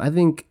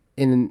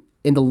in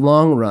the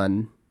long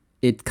run,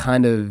 it's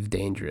kind of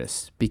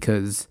dangerous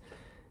because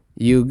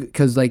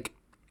like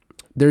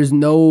there's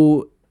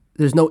no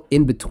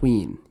in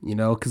between, you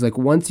know? Because like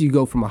once you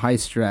go from a high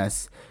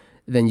stress,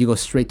 then you go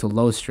straight to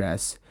low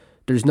stress.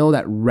 There's no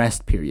that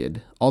rest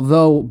period.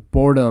 Although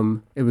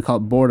boredom, if we call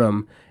it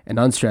boredom and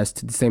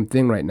unstressed, the same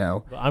thing right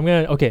now. I'm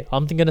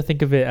gonna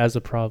think of it as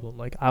a problem.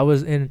 Like I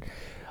was in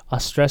a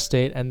stress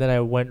state and then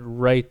I went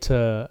right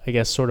to, I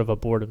guess, sort of a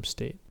boredom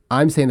state.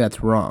 I'm saying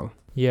that's wrong.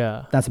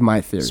 Yeah. That's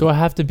my theory. So I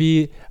have to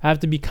be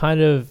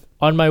kind of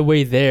on my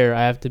way there.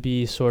 I have to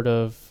be sort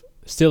of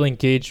still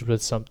engaged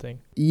with something.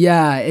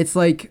 Yeah, it's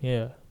like,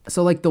 yeah.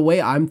 So like the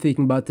way I'm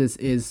thinking about this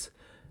is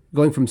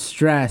going from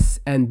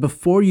stress, and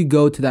before you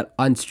go to that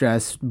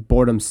unstressed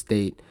boredom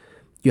state,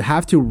 you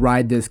have to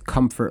ride this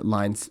comfort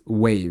lines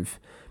wave,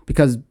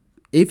 because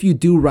if you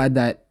do ride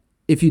that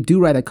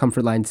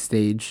comfort line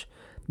stage,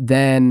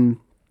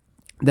 then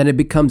it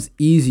becomes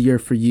easier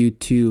for you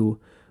to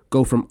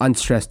go from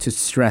unstressed to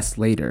stress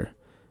later,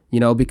 you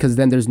know, because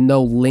then there's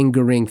no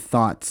lingering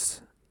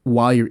thoughts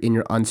while you're in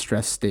your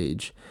unstressed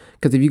stage.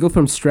 Because if you go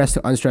from stress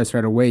to unstressed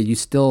right away, there's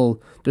still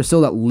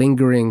that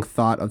lingering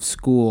thought of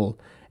school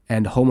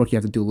and homework you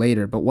have to do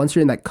later. But once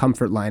you're in that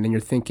comfort line and you're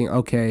thinking,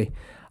 okay,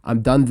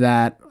 I'm done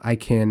that, I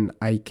can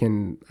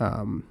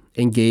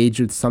engage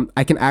with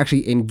I can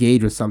actually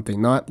engage with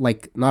something, not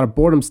a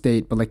boredom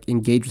state, but like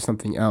engage with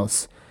something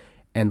else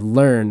and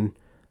learn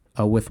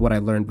with what I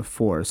learned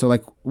before. So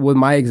like with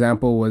my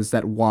example was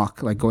that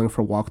walk, like going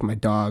for a walk with my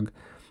dog.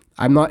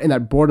 I'm not in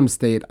that boredom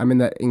state. I'm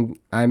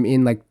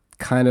in like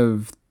kind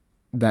of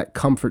that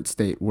comfort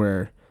state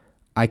where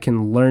I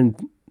can learn,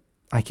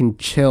 I can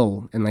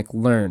chill and like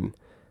learn.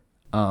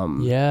 But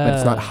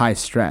it's not Yeah. high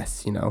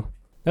stress, you know?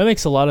 That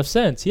makes a lot of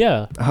sense.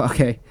 Yeah.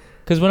 Okay.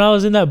 Because when I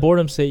was in that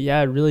boredom state,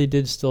 yeah, it really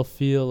did still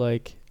feel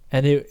like,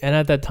 and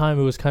at that time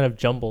it was kind of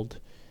jumbled.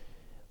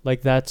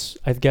 Like that's,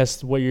 I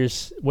guess, what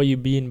you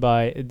mean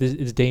by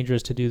it's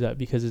dangerous to do that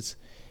because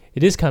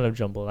it is kind of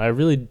jumbled. I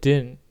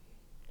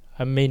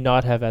may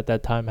not have at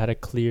that time had a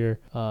clear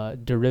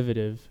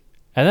derivative,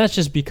 and that's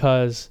just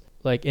because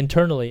like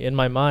internally in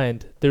my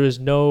mind there was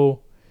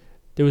no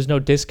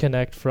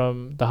disconnect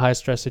from the high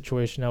stress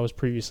situation I was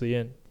previously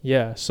in.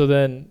 Yeah. So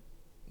then,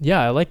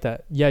 yeah, I like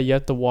that. Yeah, you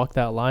have to walk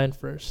that line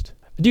first.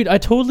 Dude, I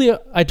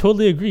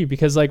totally agree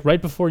because like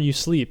right before you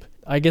sleep,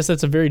 I guess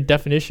that's a very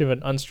definition of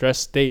an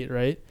unstressed state,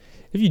 right?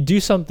 If you do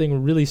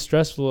something really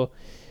stressful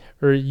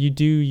or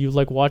you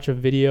like watch a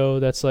video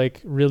that's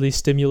like really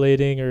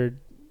stimulating or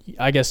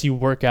I guess you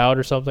work out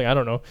or something, I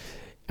don't know,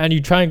 and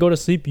you try and go to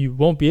sleep, you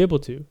won't be able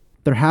to.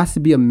 There has to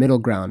be a middle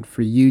ground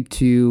for you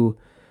to,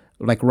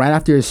 like, right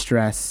after your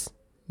stress,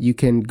 you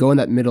can go in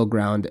that middle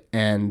ground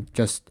and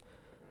just,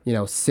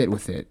 sit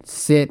with it.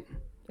 Sit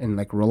and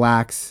like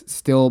relax,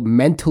 still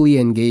mentally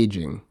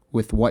engaging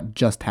with what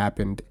just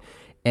happened.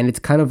 And it's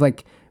kind of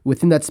like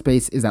within that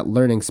space is that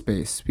learning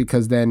space,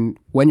 because then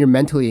when you're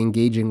mentally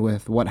engaging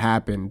with what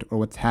happened or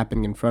what's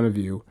happening in front of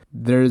you,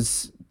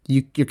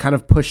 you're kind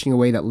of pushing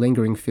away that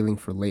lingering feeling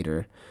for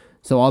later.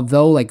 So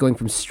although like going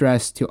from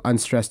stress to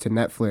unstressed to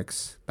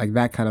Netflix, like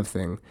that kind of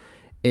thing,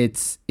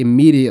 it's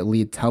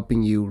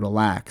helping you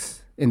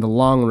relax in the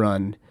long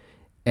run.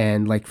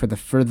 And like for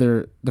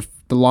the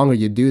longer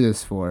you do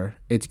this for,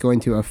 it's going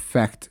to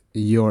affect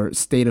your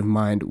state of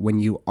mind when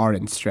you are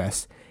in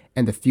stress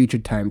and the future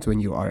times when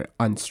you are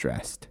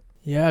unstressed.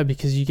 Yeah,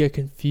 because you get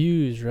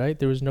confused, right?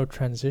 There was no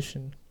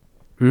transition.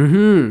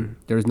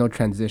 There was no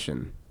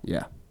transition.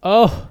 Yeah.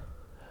 Oh,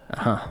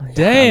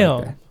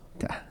 damn. Like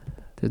that.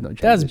 There's no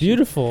transition. That's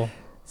beautiful.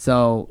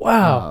 So,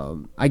 wow.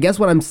 I guess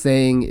what I'm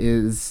saying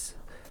is,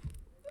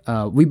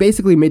 we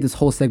basically made this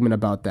whole segment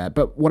about that.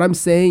 But what I'm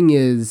saying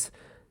is,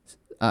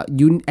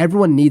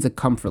 everyone needs a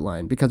comfort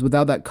line, because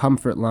without that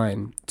comfort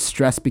line,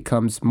 stress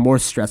becomes more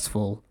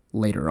stressful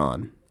later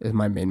on. Is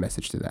my main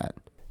message to that.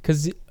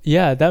 Because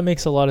yeah, that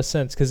makes a lot of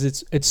sense. Because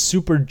it's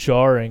super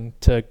jarring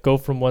to go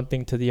from one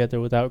thing to the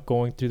other without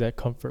going through that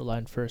comfort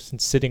line first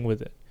and sitting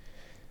with it.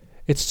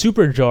 It's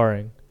super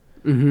jarring.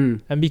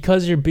 And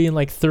because you're being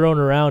like thrown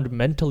around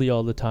mentally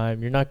all the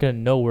time, you're not gonna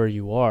know where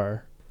you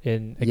are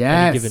in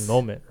any given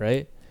moment,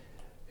 right?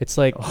 It's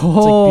like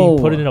being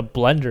put in a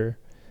blender.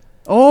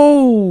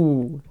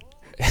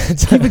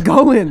 Keep it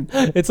going.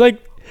 It's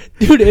like,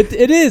 dude,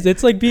 it is.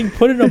 It's like being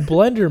put in a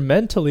blender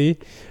mentally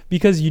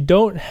because you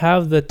don't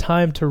have the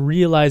time to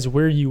realize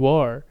where you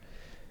are.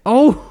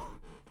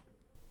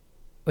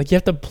 Like you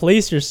have to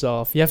place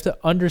yourself. You have to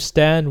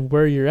understand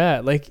where you're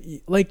at. Like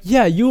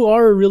yeah, you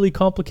are a really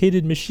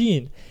complicated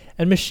machine.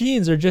 And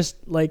machines are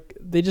just like,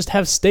 they just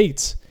have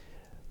states.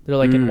 They're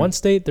like in one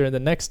state, they're in the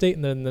next state,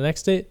 and then in the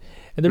next state.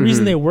 And the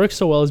reason they work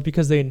so well is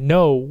because they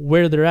know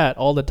where they're at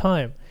all the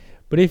time.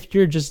 But if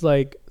you're just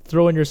like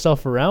throwing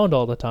yourself around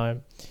all the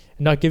time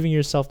and not giving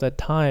yourself that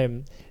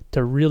time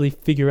to really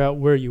figure out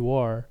where you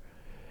are,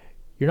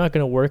 you're not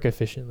going to work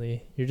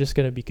efficiently. You're just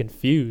going to be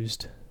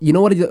confused. You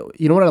know what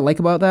I like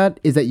about that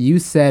is that you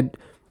said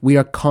we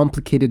are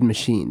complicated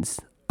machines.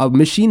 A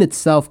machine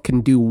itself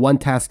can do one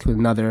task to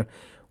another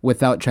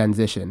without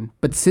transition.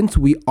 But since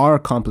we are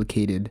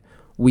complicated,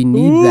 we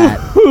need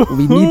that.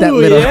 We need that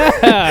little.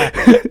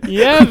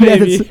 Yeah,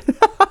 baby.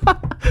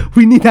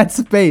 We need that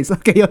space.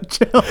 Okay, yo,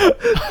 chill.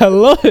 I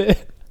love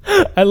it.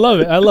 I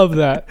love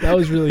that. That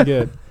was really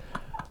good.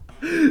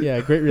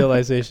 Yeah, great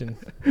realization.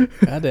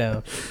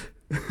 Goddamn.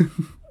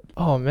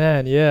 Oh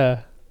man,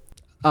 yeah.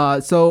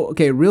 So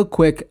okay, real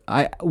quick,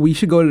 we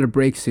should go to the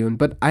break soon,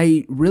 but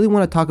I really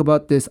want to talk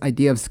about this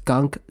idea of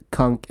skunk,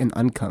 kunk, and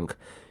unkunk,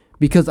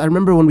 because I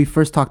remember when we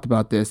first talked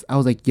about this, I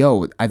was like,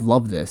 "Yo, I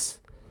love this."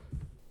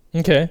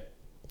 Okay,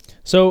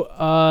 so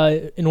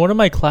in one of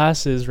my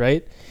classes,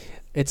 right,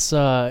 it's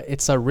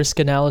a risk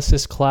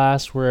analysis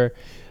class where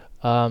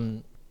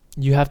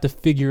you have to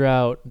figure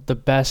out the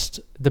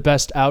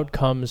best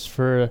outcomes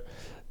for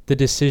the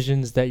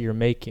decisions that you're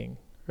making.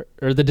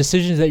 Or the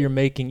decisions that you're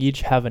making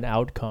each have an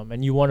outcome,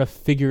 and you want to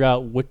figure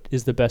out what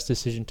is the best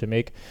decision to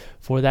make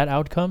for that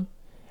outcome.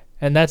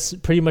 And that's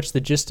pretty much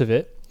the gist of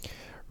it,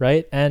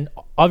 right? And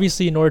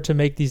obviously, in order to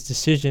make these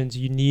decisions,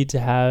 you need to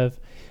have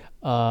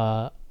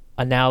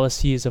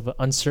analyses of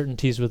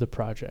uncertainties with a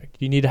project.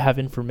 You need to have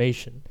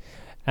information.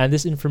 And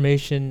this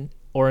information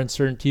or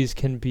uncertainties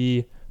can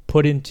be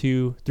put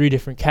into 3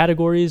 different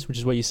categories, which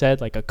is what you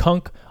said, like a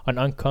kunk, an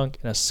unkunk,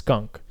 and a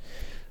skunk.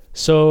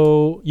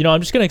 So,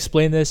 I'm just going to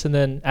explain this, and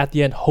then at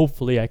the end,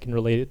 hopefully I can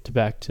relate it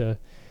back to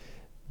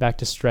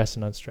stress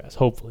and unstress.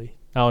 Hopefully.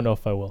 I don't know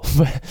if I will.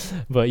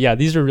 But yeah,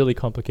 these are really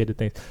complicated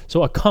things.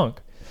 So a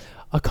kunk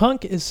A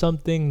conch is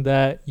something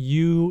that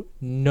you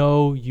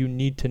know you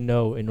need to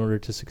know in order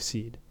to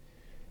succeed.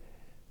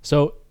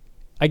 So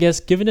I guess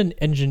given an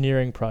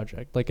engineering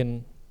project, like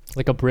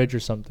a bridge or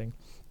something,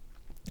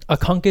 a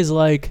conch is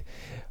like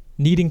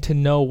needing to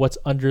know what's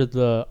under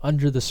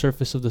the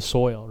surface of the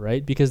soil,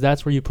 right? Because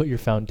that's where you put your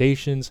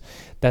foundations,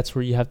 that's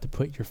where you have to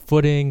put your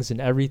footings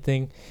and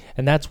everything,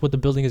 and that's what the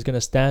building is going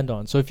to stand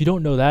on. So if you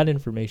don't know that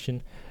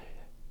information,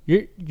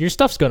 your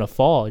stuff's going to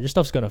fall, your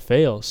stuff's going to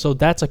fail. So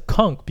that's a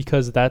conch,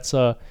 because that's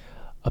a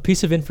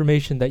piece of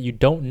information that you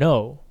don't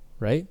know,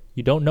 right?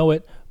 You don't know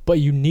it, but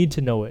you need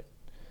to know it.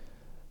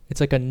 It's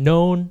like a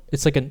known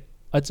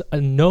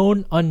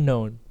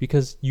unknown,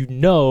 because you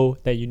know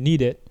that you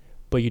need it,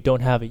 but you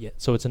don't have it yet.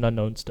 So it's an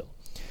unknown still.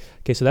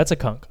 Okay, so that's a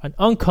conch. An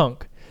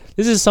unconch,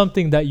 this is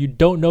something that you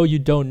don't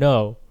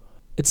know.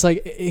 It's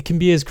like, it can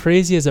be as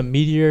crazy as a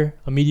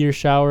meteor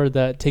shower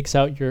that takes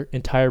out your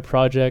entire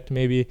project,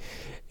 maybe.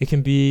 It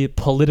can be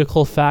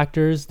political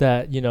factors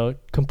that,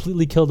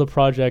 completely kill the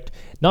project,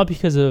 not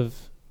because of,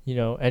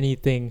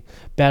 anything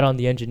bad on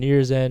the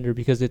engineer's end or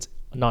because it's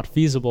not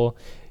feasible.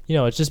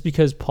 It's just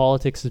because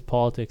politics is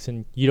politics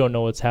and you don't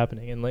know what's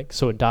happening, and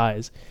so it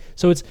dies.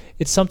 So it's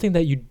something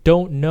that you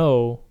don't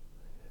know,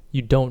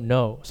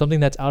 something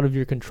that's out of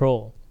your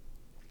control.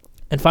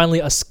 And finally,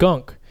 a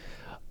skunk.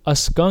 A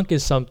skunk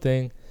is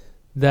something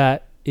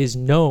that is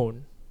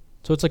known.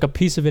 So it's like a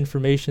piece of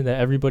information that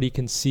everybody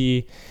can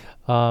see.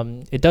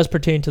 It does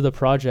pertain to the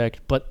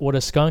project, but what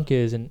a skunk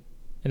is, and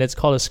it's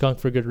called a skunk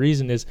for good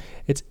reason, is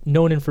it's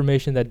known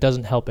information that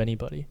doesn't help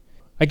anybody.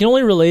 I can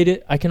only relate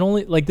it.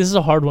 This is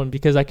a hard one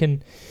because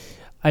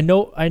I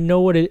know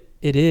what it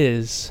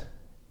is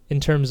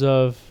in terms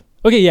of,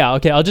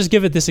 I'll just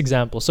give it this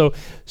example. So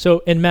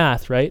in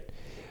math, right?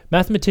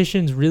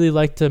 Mathematicians really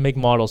like to make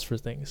models for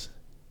things.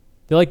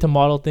 They like to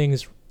model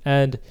things,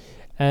 and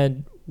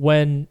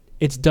when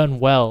it's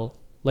done well,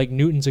 like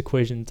Newton's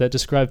equations that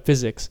describe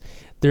physics,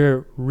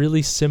 they're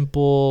really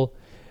simple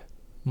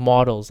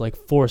models, like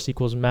force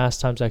equals mass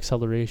times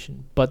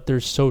acceleration, but they're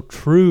so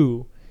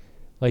true.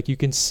 Like, you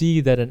can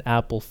see that an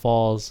apple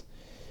falls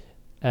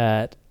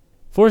at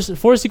force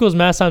equals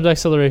mass times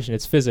acceleration.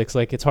 It's physics.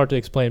 Like, it's hard to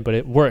explain, but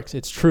it works.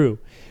 It's true,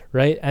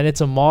 right? And it's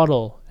a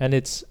model, and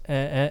it's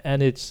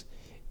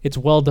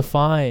well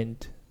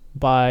defined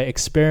by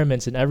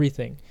experiments and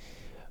everything.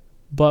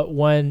 But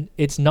when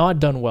it's not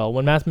done well,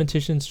 when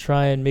mathematicians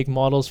try and make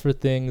models for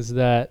things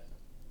that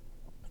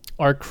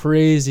are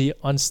crazy,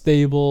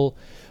 unstable,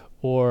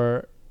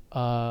 or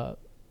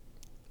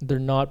they're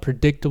not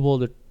predictable,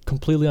 they're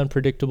completely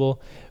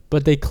unpredictable,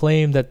 but they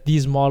claim that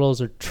these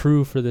models are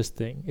true for this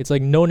thing. It's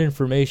like known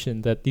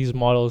information that these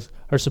models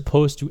are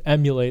supposed to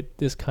emulate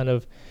this kind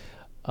of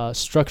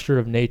structure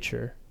of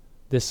nature,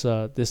 this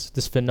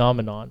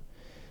phenomenon,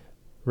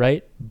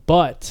 right?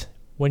 But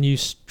when you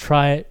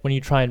try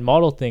and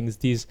model things,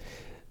 these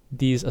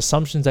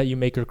assumptions that you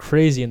make are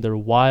crazy and they're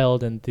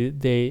wild, and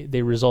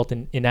they result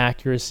in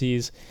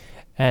inaccuracies,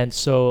 and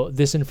so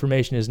this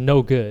information is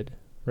no good,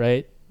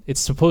 right?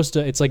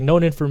 It's like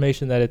known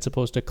information that it's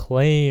supposed to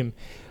claim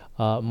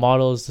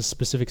models the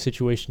specific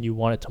situation you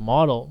want it to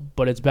model,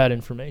 but it's bad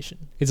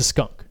information. It's a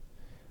skunk.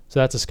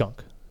 So that's a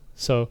skunk.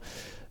 So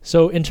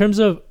in terms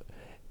of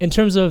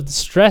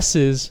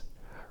stresses,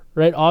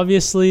 right?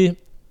 Obviously,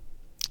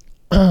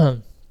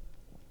 a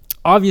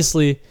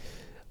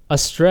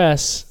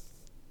stress,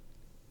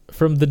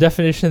 from the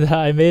definition that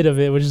I made of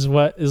it, which is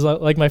what is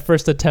like my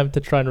first attempt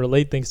to try and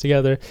relate things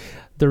together,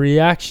 the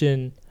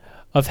reaction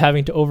of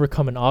having to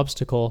overcome an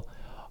obstacle.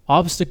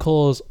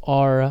 Obstacles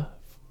are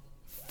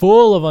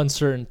full of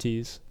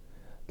uncertainties.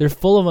 They're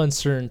full of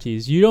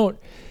uncertainties. You don't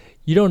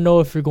know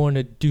if you're going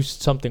to do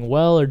something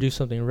well or do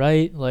something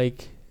right.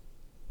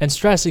 And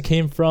stress, it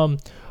came from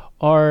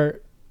our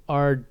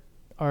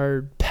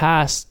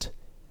past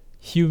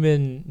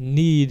human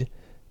need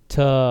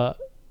to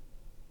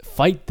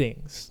fight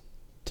things,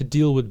 to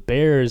deal with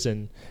bears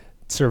and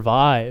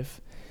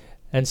survive.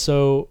 And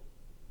so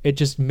it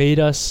just made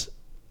us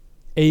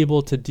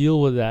able to deal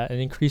with that and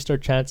increased our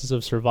chances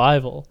of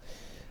survival.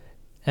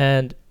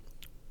 And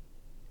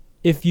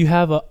if you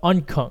have a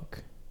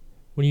unconch,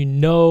 when you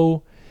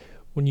know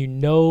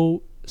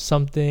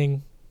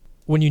something,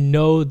 when you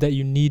know that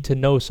you need to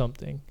know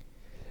something,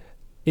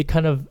 it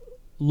kind of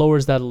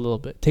lowers that a little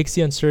bit, takes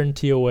the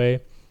uncertainty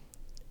away,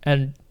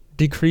 and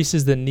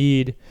decreases the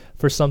need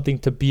for something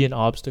to be an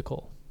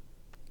obstacle.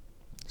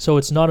 So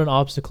it's not an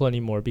obstacle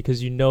anymore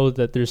because you know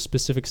that there's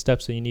specific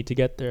steps that you need to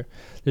get there.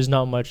 There's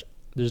not much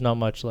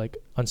like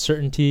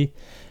uncertainty,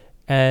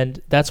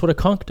 and that's what a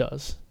conch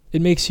does.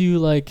 It makes you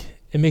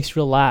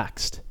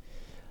relaxed,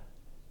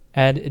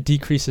 and it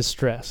decreases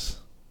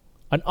stress.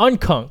 An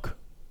unconch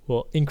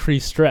will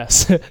increase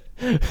stress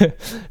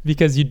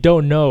because you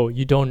don't know.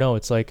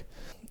 It's like,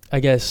 I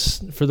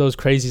guess for those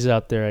crazies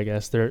out there, I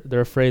guess they're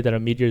afraid that a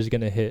meteor is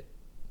going to hit.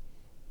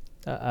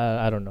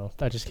 I don't know.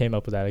 I just came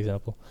up with that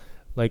example.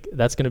 Like,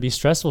 that's going to be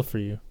stressful for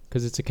you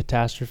because it's a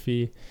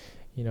catastrophe,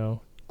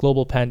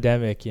 global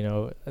pandemic,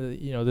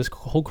 this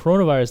whole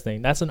coronavirus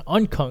thing. That's an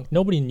unconch.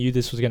 Nobody knew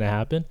this was going to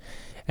happen.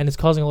 and it's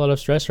causing a lot of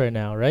stress right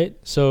now, right?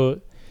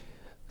 So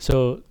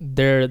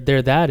there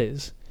that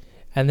is.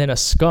 And then a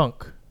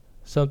skunk,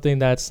 something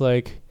that's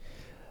like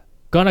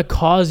gonna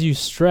cause you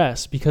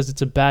stress because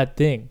it's a bad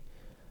thing,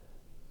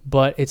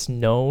 but it's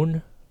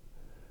known,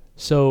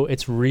 so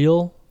it's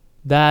real.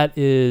 That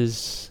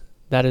is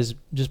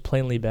just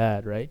plainly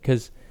bad, right?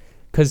 Because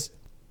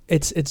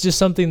it's just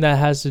something that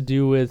has to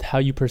do with how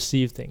you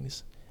perceive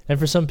things. And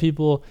for some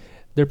people,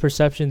 their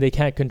perception they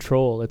can't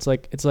control. It's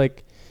like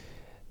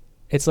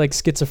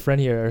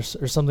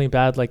schizophrenia or something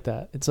bad like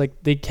that. It's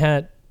like they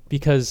can't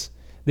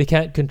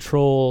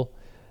control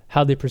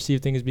how they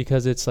perceive things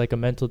because it's like a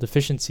mental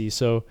deficiency.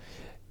 So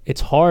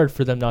it's hard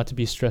for them not to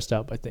be stressed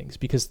out by things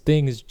because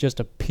things just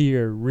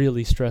appear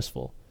really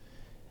stressful.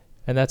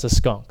 And that's a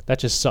skunk. That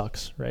just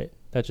sucks, right?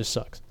 That just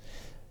sucks.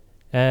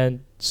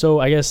 And so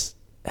I guess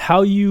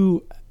how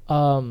you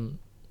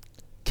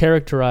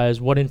characterize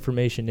what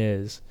information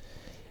is,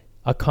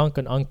 a kunk,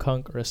 an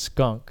unkunk, or a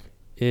skunk,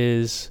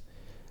 is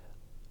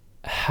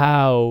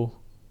how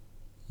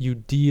you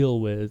deal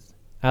with,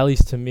 at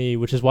least to me,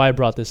 which is why I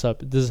brought this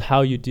up, this is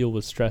how you deal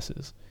with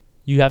stresses.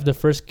 You have to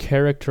first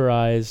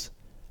characterize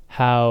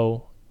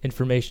how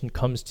information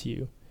comes to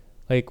you,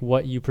 like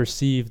what you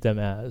perceive them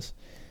as.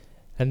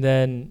 And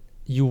then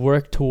you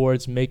work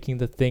towards making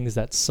the things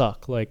that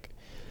suck, like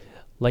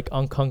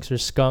unkunks or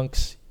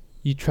skunks,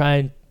 you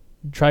try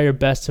your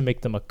best to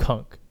make them a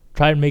kunk.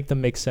 Try and make them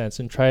make sense,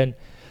 and try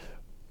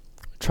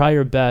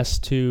your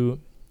best to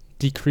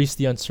decrease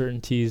the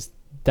uncertainties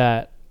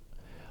that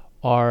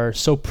are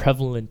so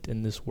prevalent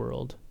in this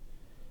world,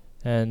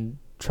 and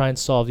try and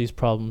solve these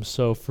problems.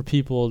 So for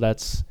people,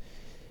 that's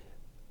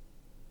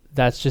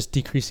just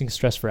decreasing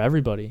stress for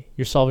everybody.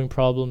 You're solving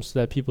problems so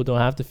that people don't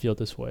have to feel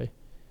this way.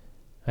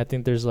 I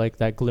think there's like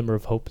that glimmer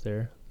of hope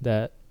there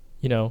that,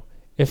 you know,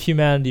 if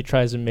humanity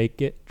tries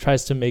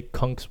to make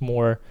kunks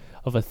more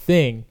of a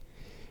thing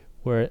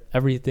where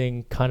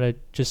everything kind of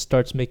just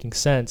starts making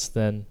sense,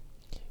 then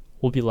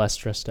we'll be less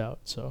stressed out.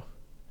 So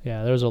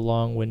yeah, there was a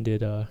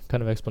long-winded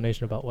kind of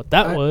explanation about what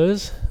that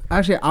was.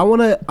 Actually, I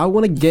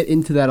wanna get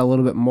into that a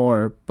little bit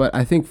more, but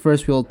I think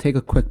first we'll take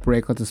a quick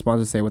break. Let the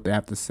sponsors say what they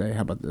have to say.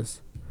 How about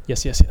this?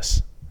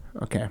 Yes.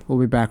 Okay, we'll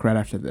be back right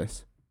after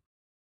this.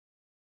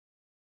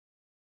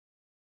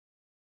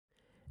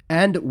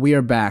 And we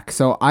are back.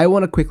 So I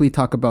want to quickly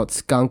talk about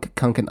skunk,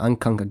 kunk, and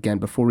unkunk again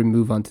before we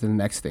move on to the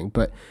next thing.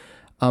 But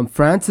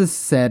Francis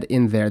said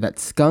in there that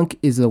skunk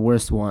is the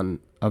worst one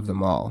of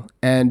them all.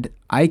 And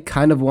I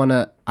kind of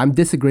I'm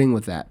disagreeing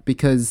with that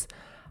because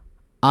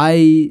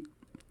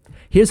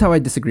here's how I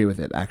disagree with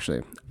it,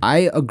 actually.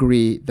 I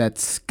agree that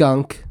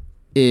skunk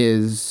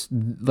is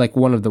like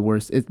one of the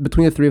worst.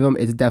 Between the three of them,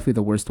 it's definitely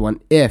the worst one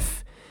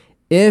if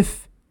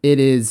it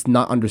is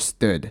not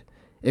understood.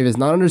 If it's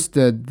not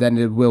understood, then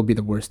it will be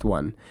the worst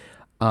one.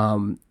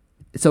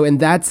 So in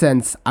that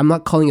sense, I'm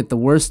not calling it the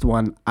worst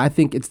one. I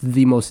think it's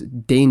the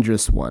most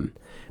dangerous one.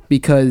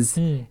 Because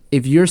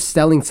if you're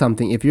selling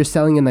something, if you're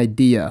selling an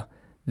idea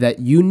that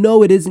you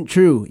know it isn't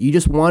true, you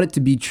just want it to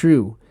be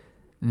true,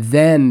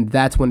 then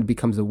that's when it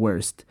becomes the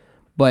worst.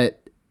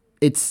 But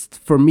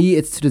for me,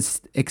 it's to the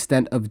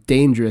extent of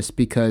dangerous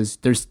because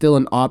there's still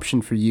an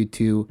option for you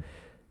to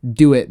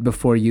do it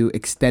before you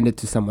extend it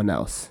to someone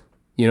else.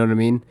 You know what I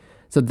mean?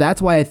 So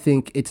that's why I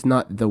think it's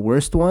not the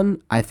worst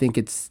one. I think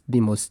it's the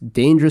most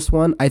dangerous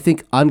one. I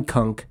think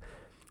unkunk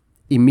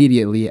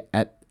immediately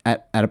at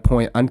a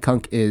point,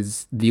 unkunk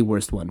is the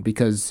worst one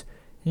because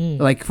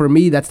like for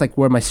me, that's like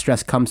where my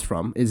stress comes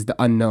from is the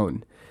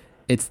unknown.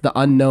 It's the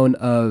unknown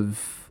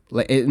of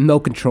like no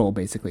control,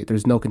 basically.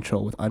 There's no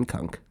control with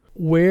unkunk.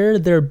 Where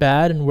they're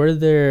bad and where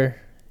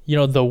they're,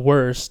 the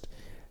worst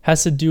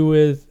has to do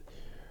with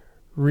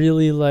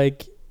really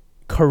like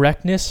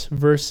correctness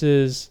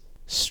versus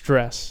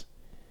stress.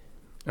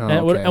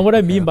 And what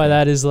I mean by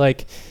that is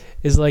like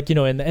in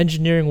the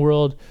engineering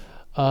world,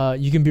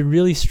 you can be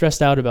really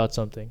stressed out about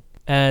something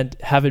and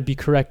have it be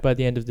correct by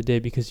the end of the day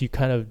because you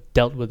kind of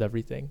dealt with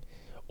everything.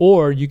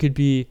 Or you could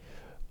be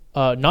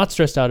not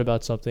stressed out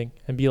about something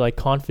and be like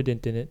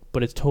confident in it,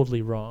 but it's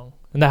totally wrong.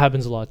 And that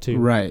happens a lot too.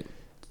 Right.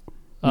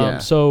 Yeah.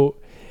 So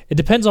it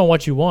depends on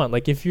what you want.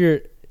 Like if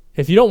you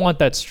don't want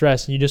that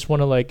stress and you just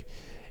want to like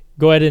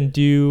go ahead and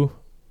do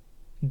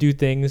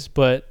things,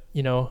 but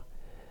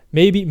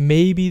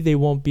maybe they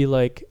won't be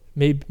like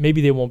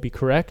maybe they won't be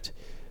correct.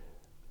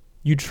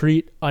 You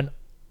treat a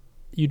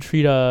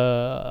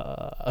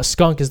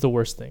skunk as the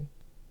worst thing.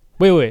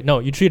 Wait, no,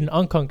 you treat an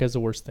unkunk as the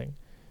worst thing.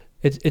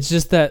 It's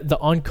just that the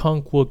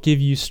unkunk will give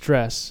you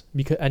stress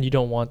and you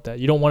don't want that.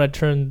 You don't want to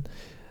turn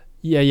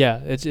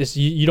it's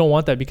you don't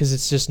want that because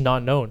it's just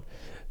not known.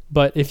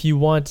 But if you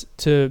want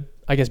to,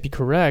 I guess, be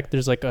correct,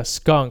 there's like a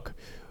skunk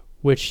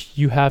which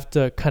you have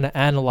to kind of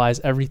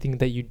analyze everything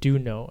that you do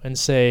know and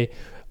say,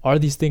 are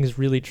these things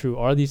really true?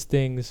 Are these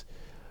things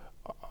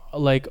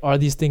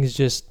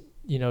just,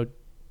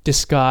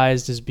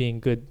 disguised as being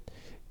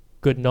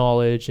good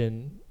knowledge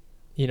and,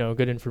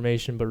 good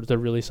information, but they're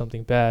really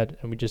something bad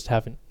and we just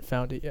haven't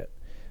found it yet.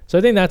 So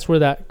I think that's where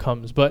that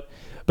comes. But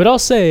I'll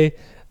say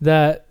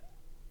that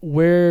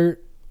where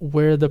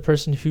where the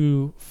person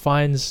who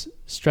finds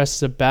stress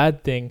is a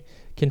bad thing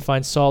can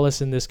find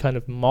solace in this kind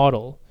of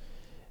model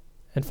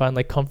and find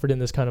like comfort in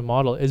this kind of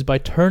model is by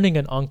turning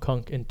an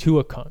unkunk into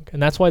a kunk.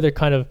 And that's why they're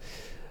kind of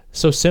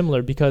so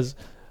similar, because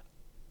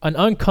an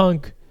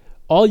unkunk,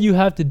 all you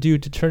have to do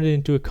to turn it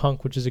into a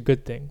kunk, which is a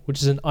good thing,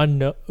 which is an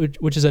unknown,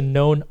 which is a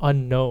known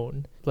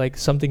unknown, like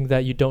something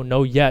that you don't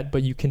know yet,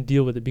 but you can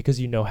deal with it because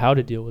you know how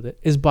to deal with it,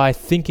 is by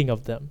thinking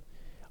of them.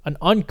 An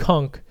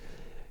unkunk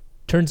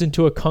turns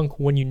into a kunk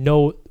when you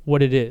know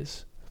what it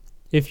is.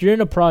 If you're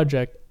in a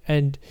project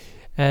and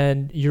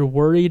you're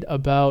worried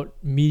about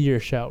meteor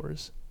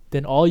showers,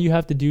 then all you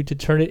have to do to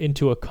turn it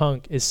into a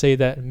kunk is say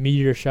that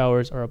meteor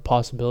showers are a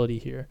possibility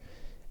here,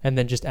 and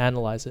then just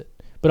analyze it.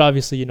 But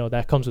obviously, you know,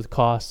 that comes with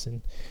costs,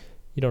 and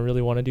you don't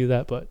really want to do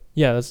that. But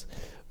yeah,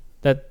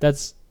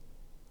 that's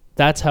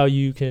how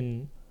you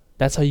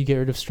get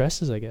rid of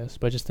stresses, I guess,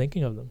 by just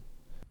thinking of them.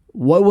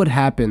 What would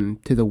happen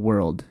to the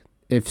world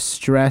if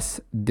stress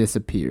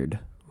disappeared?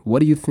 What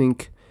do you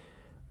think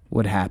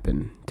would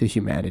happen to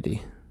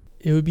humanity?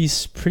 It would be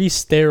pretty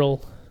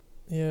sterile.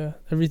 Yeah,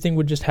 everything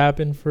would just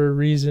happen for a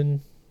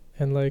reason,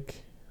 and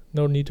like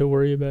no need to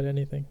worry about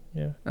anything.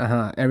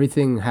 Yeah.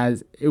 Everything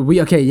has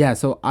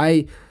So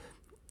I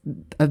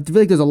feel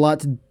like there's a lot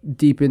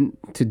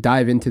to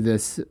dive into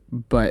this,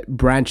 but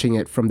branching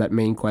it from that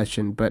main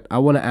question. But I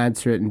want to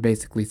answer it and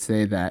basically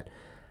say that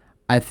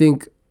I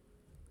think,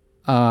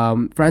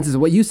 Francis,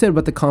 what you said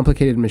about the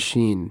complicated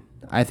machine,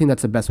 I think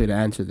that's the best way to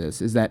answer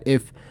this. Is that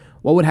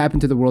what would happen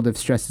to the world if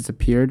stress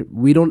disappeared?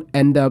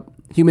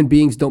 Human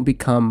beings don't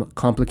become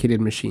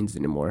complicated machines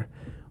anymore.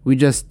 We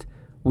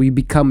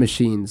become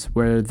machines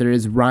where there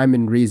is rhyme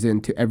and reason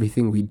to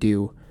everything we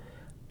do.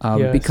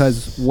 Yes.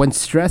 Because when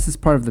stress is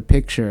part of the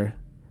picture,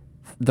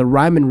 the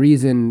rhyme and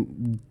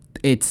reason,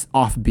 it's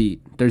offbeat.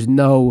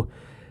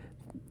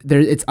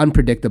 It's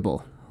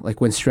unpredictable.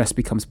 Like when stress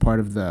becomes part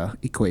of the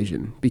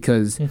equation,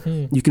 because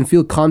you can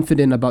feel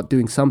confident about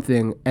doing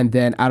something, and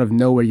then out of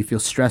nowhere you feel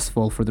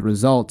stressful for the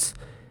results.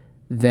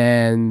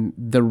 Then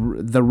the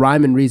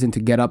rhyme and reason to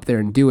get up there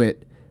and do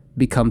it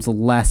becomes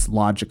less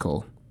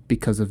logical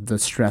because of the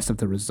stress of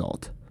the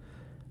result.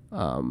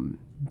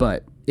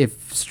 But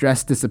if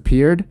stress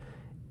disappeared,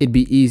 it'd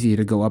be easy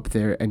to go up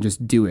there and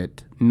just do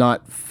it,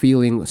 not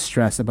feeling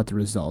stress about the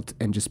result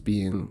and just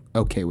being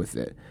okay with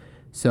it.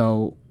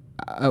 So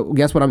I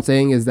guess what I'm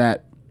saying is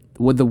that,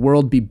 would the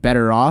world be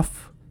better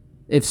off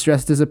if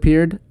stress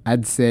disappeared?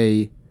 I'd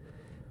say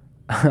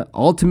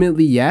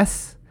ultimately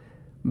yes,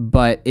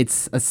 but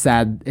it's a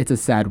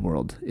sad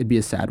world. It'd be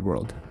a sad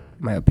world,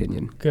 in my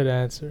opinion. Good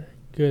answer.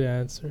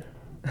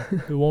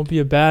 It won't be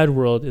a bad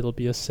world. It'll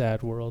be a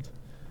sad world.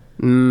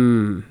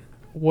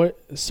 What?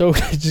 So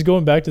just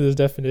going back to this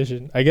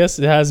definition, I guess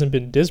it hasn't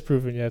been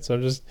disproven yet, so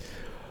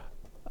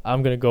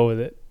I'm going to go with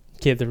it.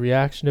 Okay, the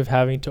reaction of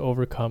having to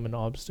overcome an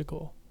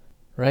obstacle,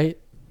 right?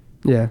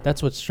 Yeah.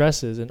 That's what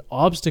stress is. And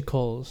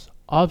obstacles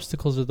are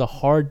the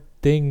hard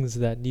things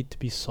that need to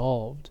be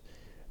solved.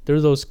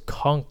 They're those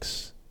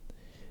kunks.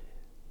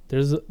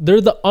 They're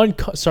the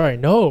unkunks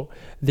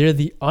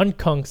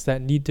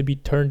that need to be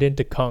turned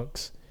into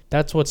kunks.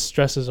 That's what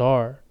stresses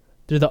are.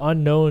 They're the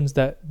unknowns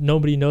that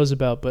nobody knows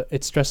about, but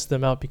it stresses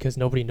them out because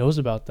nobody knows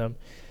about them.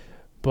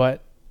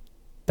 But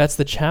that's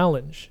the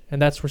challenge,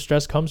 and that's where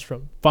stress comes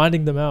from.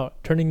 Finding them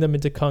out, turning them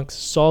into kunks,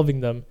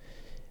 solving them,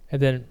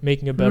 and then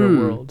making a better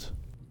world.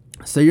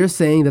 So you're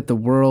saying that the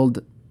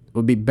world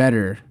would be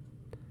better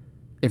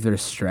if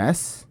there's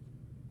stress,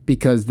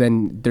 because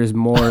then there's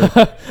more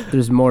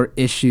there's more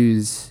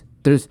issues.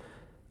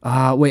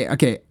 Are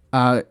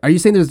you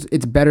saying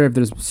it's better if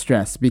there's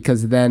stress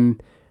because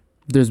then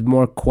there's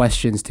more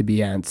questions to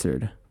be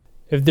answered?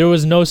 If there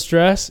was no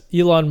stress,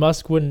 Elon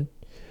Musk wouldn't.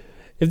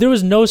 If there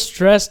was no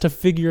stress to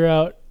figure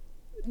out,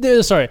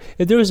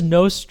 if there was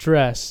no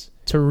stress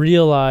to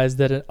realize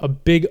that a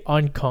big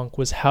unkunk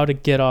was how to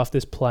get off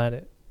this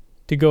planet,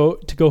 to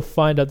go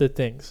find other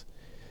things,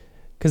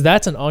 because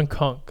that's an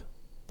unkunk.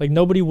 Like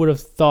nobody would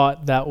have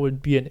thought that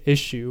would be an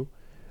issue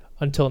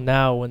until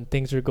now, when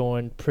things are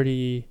going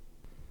pretty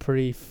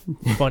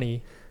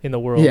funny in the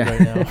world right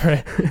now,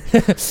 right?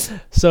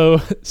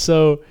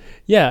 So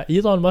yeah,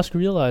 Elon Musk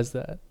realized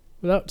that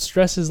without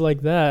stresses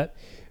like that,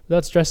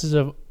 without stresses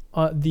of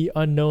the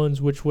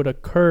unknowns which would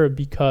occur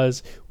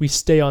because we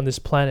stay on this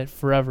planet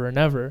forever and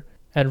ever,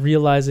 and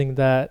realizing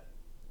that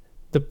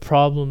the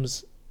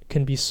problems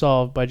can be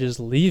solved by just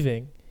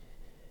leaving,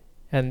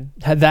 and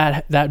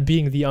that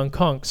being the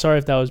unkunk. Sorry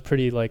if that was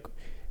pretty like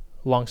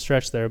long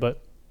stretch there,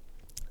 but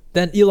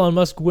then Elon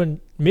Musk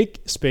wouldn't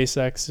make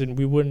SpaceX and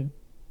we wouldn't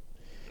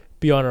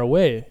be on our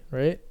way,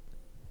 right?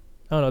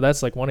 I don't know,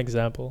 that's like one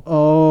example.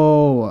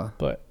 Oh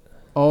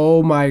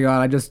my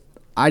god, I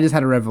just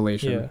had a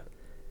revelation. Yeah.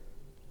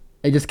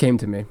 It just came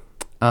to me.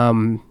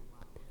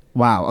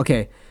 Wow,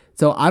 okay.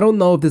 So I don't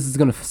know if this is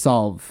going to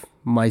solve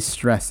my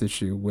stress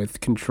issue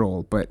with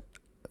control, but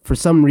for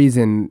some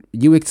reason,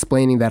 you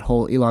explaining that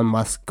whole Elon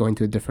Musk going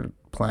to a different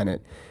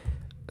planet,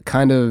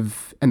 kind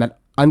of, and that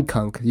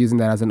unkunk, using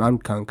that as an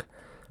unkunk,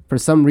 for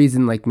some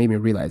reason, like, made me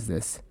realize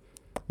this.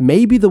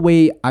 maybe the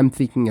way I'm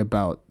thinking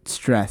about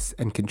stress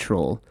and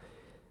control,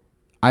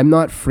 I'm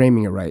not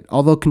framing it right.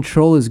 Although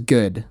control is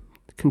good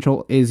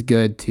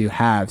to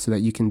have so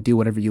that you can do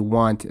whatever you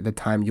want at the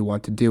time you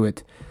want to do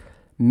it.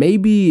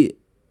 Maybe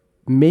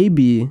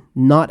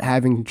not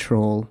having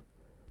control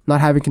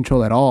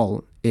at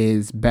all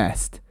is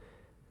best,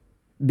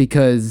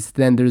 because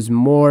then there's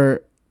more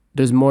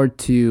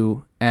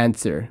to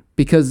answer.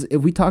 Because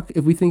if we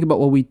think about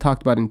what we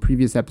talked about in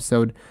previous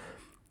episode,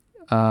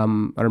 I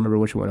don't remember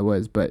which one it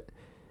was, but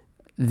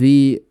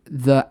the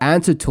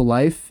answer to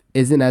life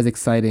isn't as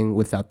exciting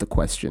without the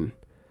question,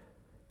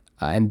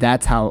 and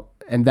that's how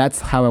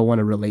I want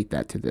to relate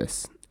that to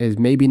this. Is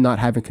maybe not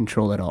having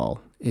control at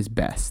all is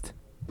best.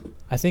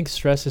 I think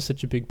stress is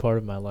such a big part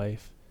of my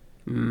life.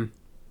 Do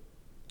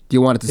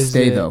you want it to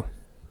stay though?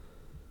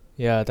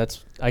 Yeah,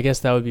 I guess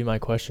that would be my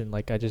question.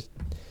 Like,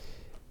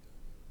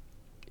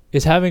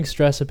 is having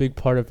stress a big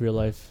part of your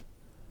life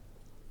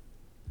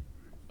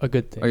a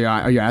good thing?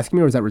 Are you asking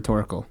me, or is that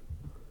rhetorical?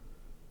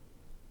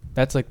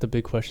 That's like the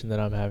big question that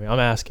I'm having. I'm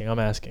asking.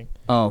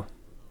 Oh,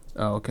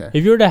 okay.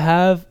 If you were to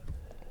have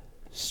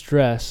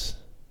stress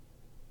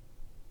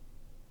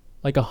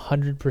like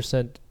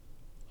 100%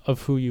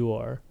 of who you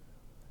are,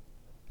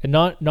 and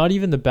not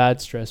even the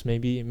bad stress,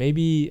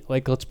 maybe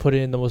like, let's put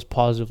it in the most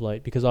positive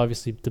light, because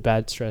obviously the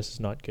bad stress is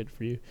not good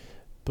for you,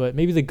 but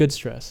maybe the good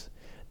stress,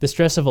 the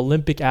stress of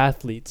Olympic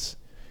athletes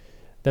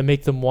that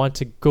make them want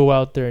to go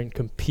out there and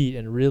compete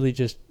and really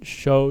just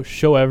show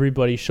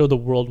everybody, show the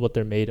world what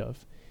they're made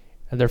of,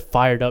 and they're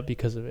fired up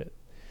because of it.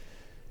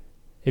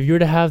 If you were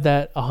to have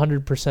that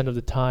 100% of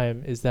the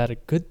time, is that a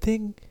good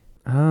thing?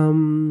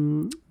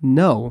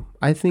 No,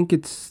 I think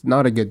it's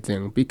not a good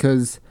thing,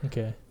 because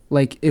okay,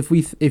 like if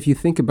you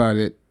think about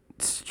it,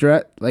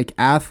 like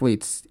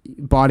athletes,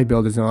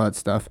 bodybuilders and all that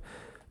stuff,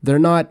 they're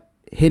not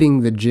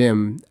hitting the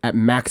gym at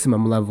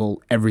maximum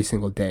level every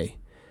single day.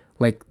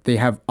 Like, they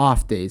have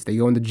off days. They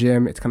go in the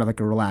gym, it's kind of like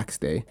a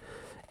relaxed day.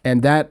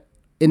 And that,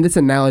 in this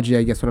analogy,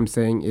 I guess what I'm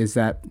saying is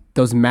that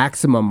those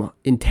maximum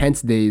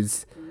intense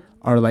days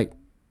are like,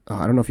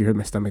 I don't know if you heard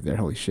my stomach there,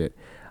 holy shit.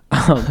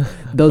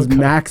 Those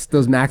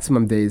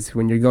maximum days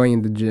when you're going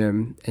in the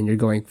gym and you're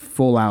going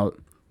full out,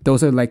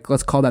 those are like,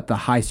 let's call that the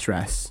high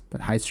stress.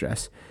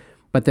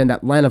 But then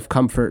that line of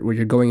comfort where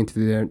you're going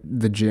into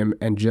the gym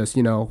and just,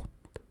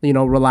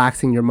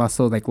 relaxing your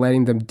muscles, like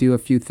letting them do a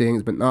few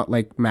things, but not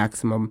like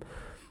maximum.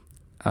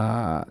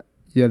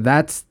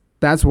 That's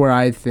where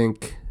I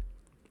think,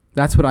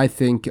 that's why I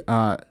think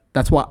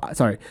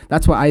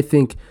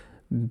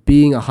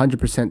being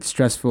 100%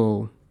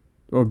 stressful,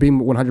 or being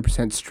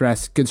 100%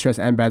 stress, good stress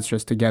and bad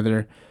stress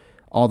together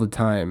all the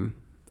time,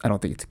 I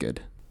don't think it's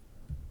good.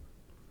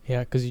 Yeah,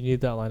 because you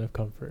need that line of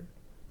comfort.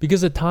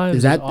 Because at times,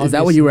 is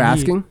that what you were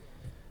asking?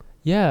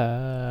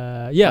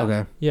 Yeah.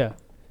 Okay. Yeah.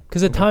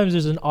 Because at times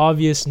there's an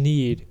obvious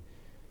need.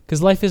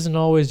 Because life isn't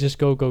always just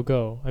go, go,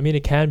 go. I mean,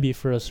 it can be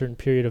for a certain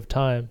period of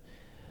time.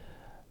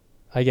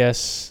 I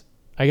guess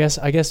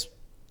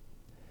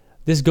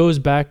this goes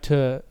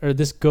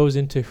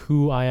into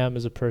who I am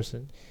as a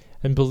person,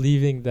 and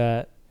believing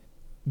that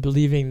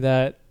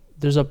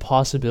there's a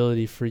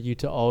possibility for you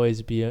to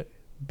always be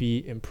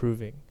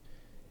improving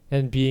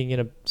and being in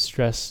a good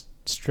stress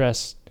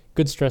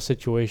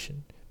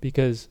situation,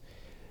 because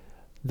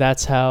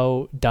that's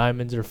how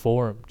diamonds are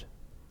formed.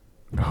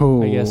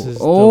 I guess is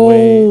the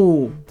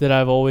way that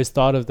I've always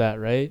thought of that,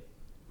 right?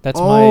 That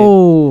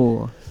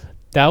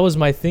was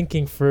my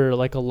thinking for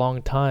like a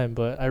long time,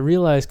 but I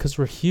realized, because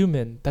we're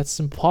human, that's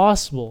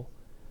impossible.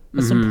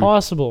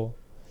 Impossible.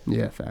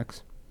 Yeah,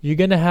 facts. You're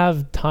going to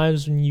have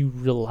times when you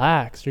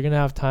relax. You're going to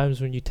have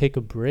times when you take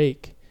a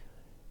break.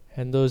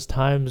 And those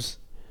times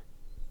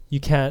you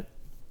can't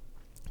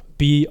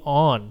be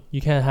on. You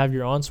can't have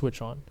your on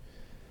switch on.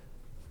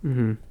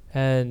 Mm-hmm.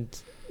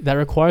 And that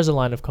requires a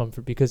line of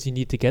comfort, because you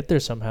need to get there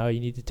somehow. You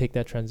need to take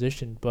that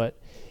transition. But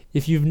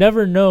if you've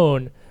never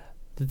known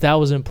that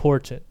was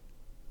important,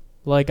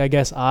 like I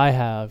guess I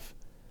have,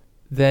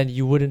 then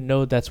you wouldn't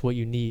know that's what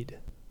you need.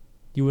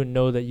 You wouldn't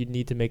know that you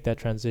need to make that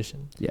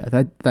transition. Yeah,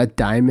 that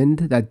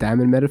diamond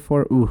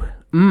metaphor. Ooh,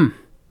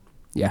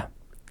 yeah,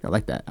 I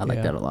like that. I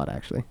like that a lot,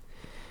 actually.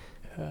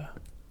 Yeah,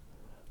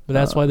 but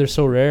that's why they're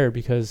so rare,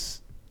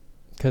 because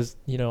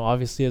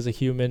obviously as a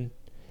human,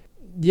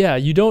 yeah,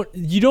 you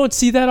don't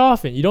see that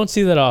often. You don't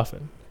see that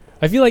often.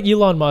 I feel like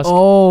Elon Musk,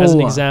 as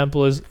an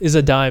example, is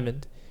a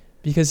diamond,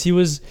 because he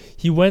was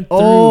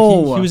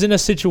in a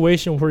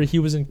situation where he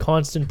was in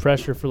constant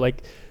pressure for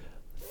like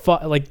I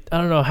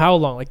don't know how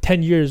long, like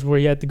 10 years, where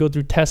he had to go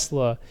through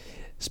Tesla,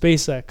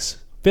 SpaceX,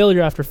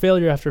 failure after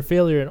failure after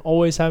failure, and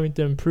always having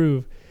to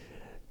improve.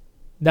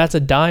 That's a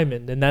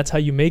diamond, and that's how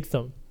you make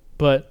them.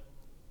 But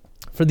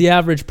for the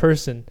average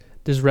person,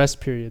 there's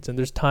rest periods, and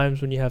there's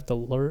times when you have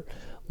to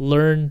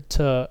learn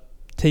to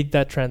take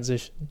that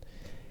transition.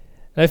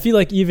 And I feel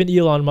like even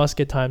Elon Musk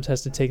at times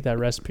has to take that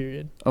rest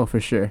period. Oh, for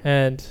sure.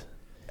 And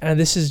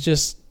this is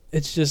just,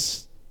 it's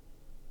just,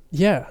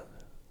 yeah.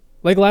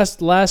 Like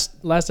last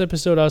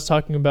episode, I was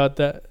talking about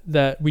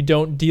that we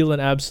don't deal in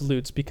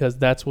absolutes because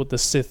that's what the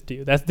Sith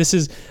do. This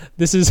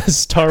is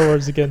Star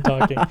Wars again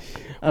talking. Okay.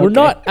 We're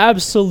not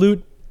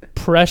absolute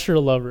pressure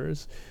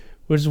lovers,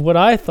 which is what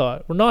I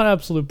thought. We're not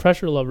absolute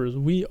pressure lovers.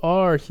 We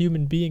are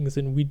human beings,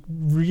 and we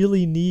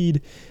really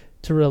need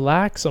to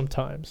relax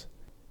sometimes.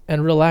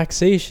 And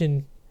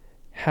relaxation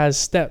has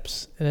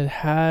steps, and it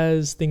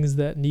has things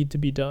that need to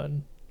be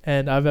done.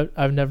 And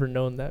I've never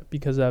known that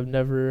because I've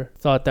never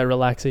thought that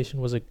relaxation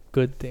was a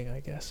good thing,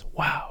 I guess.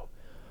 Wow.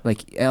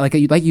 Like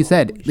you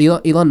said,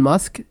 Elon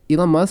Musk,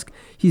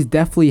 he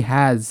definitely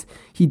has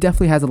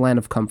a land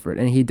of comfort,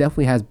 and he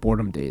definitely has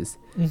boredom days.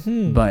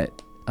 Mm-hmm.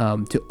 But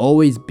to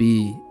always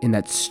be in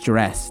that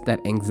stress, that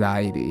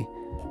anxiety,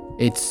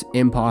 it's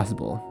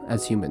impossible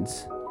as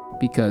humans,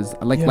 because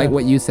like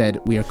what you said,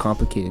 we are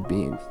complicated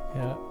beings.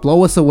 Yeah.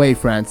 Blow us away,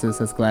 Francis,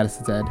 as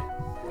Gladys said.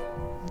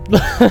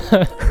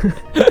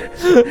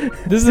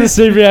 This is the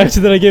same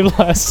reaction that I gave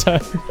last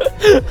time.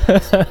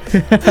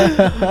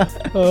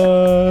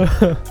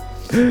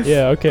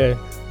 Yeah, okay.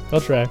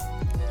 I'll try.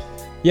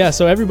 Yeah,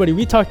 so everybody,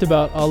 we talked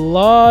about a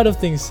lot of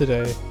things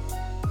today.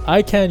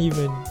 I can't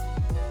even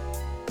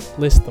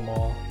list them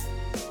all.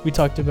 We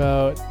talked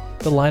about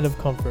the line of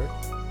comfort.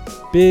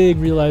 Big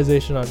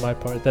realization on my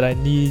part that I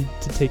need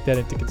to take that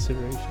into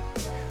consideration.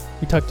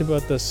 We talked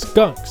about the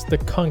skunks, the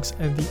kunks,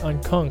 and the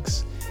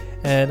unkunks.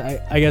 And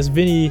I guess,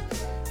 Vinny,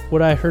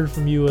 what I heard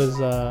from you was,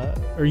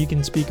 or you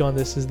can speak on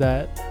this, is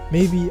that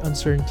maybe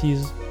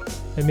uncertainties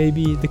and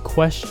maybe the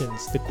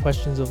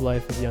questions of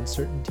life and the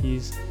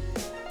uncertainties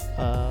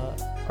are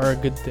a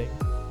good thing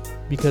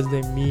because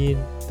they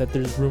mean that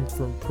there's room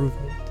for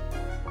improvement.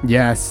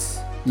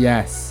 Yes,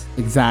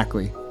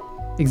 exactly.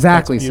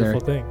 Exactly, That's a beautiful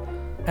sir. thing.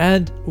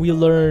 And we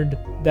learned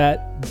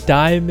that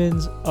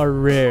diamonds are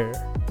rare.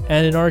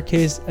 And in our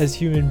case, as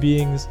human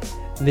beings,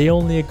 they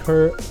only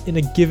occur in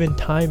a given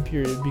time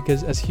period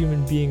because as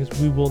human beings,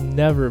 we will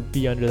never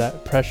be under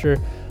that pressure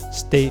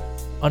state,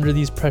 under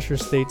these pressure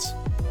states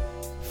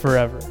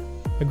forever.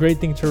 A great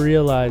thing to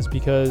realize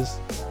because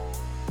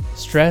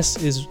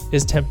stress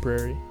is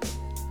temporary.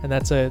 And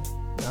that's a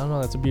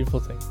beautiful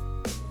thing.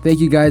 Thank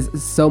you guys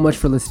so much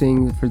for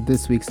listening for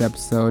this week's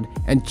episode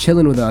and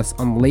chilling with us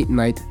on Late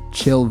Night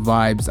Chill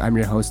Vibes. I'm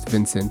your host,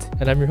 Vincent.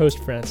 And I'm your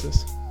host,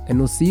 Francis. And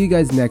we'll see you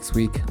guys next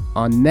week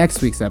on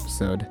next week's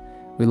episode.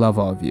 We love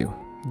all of you.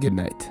 Good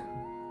night.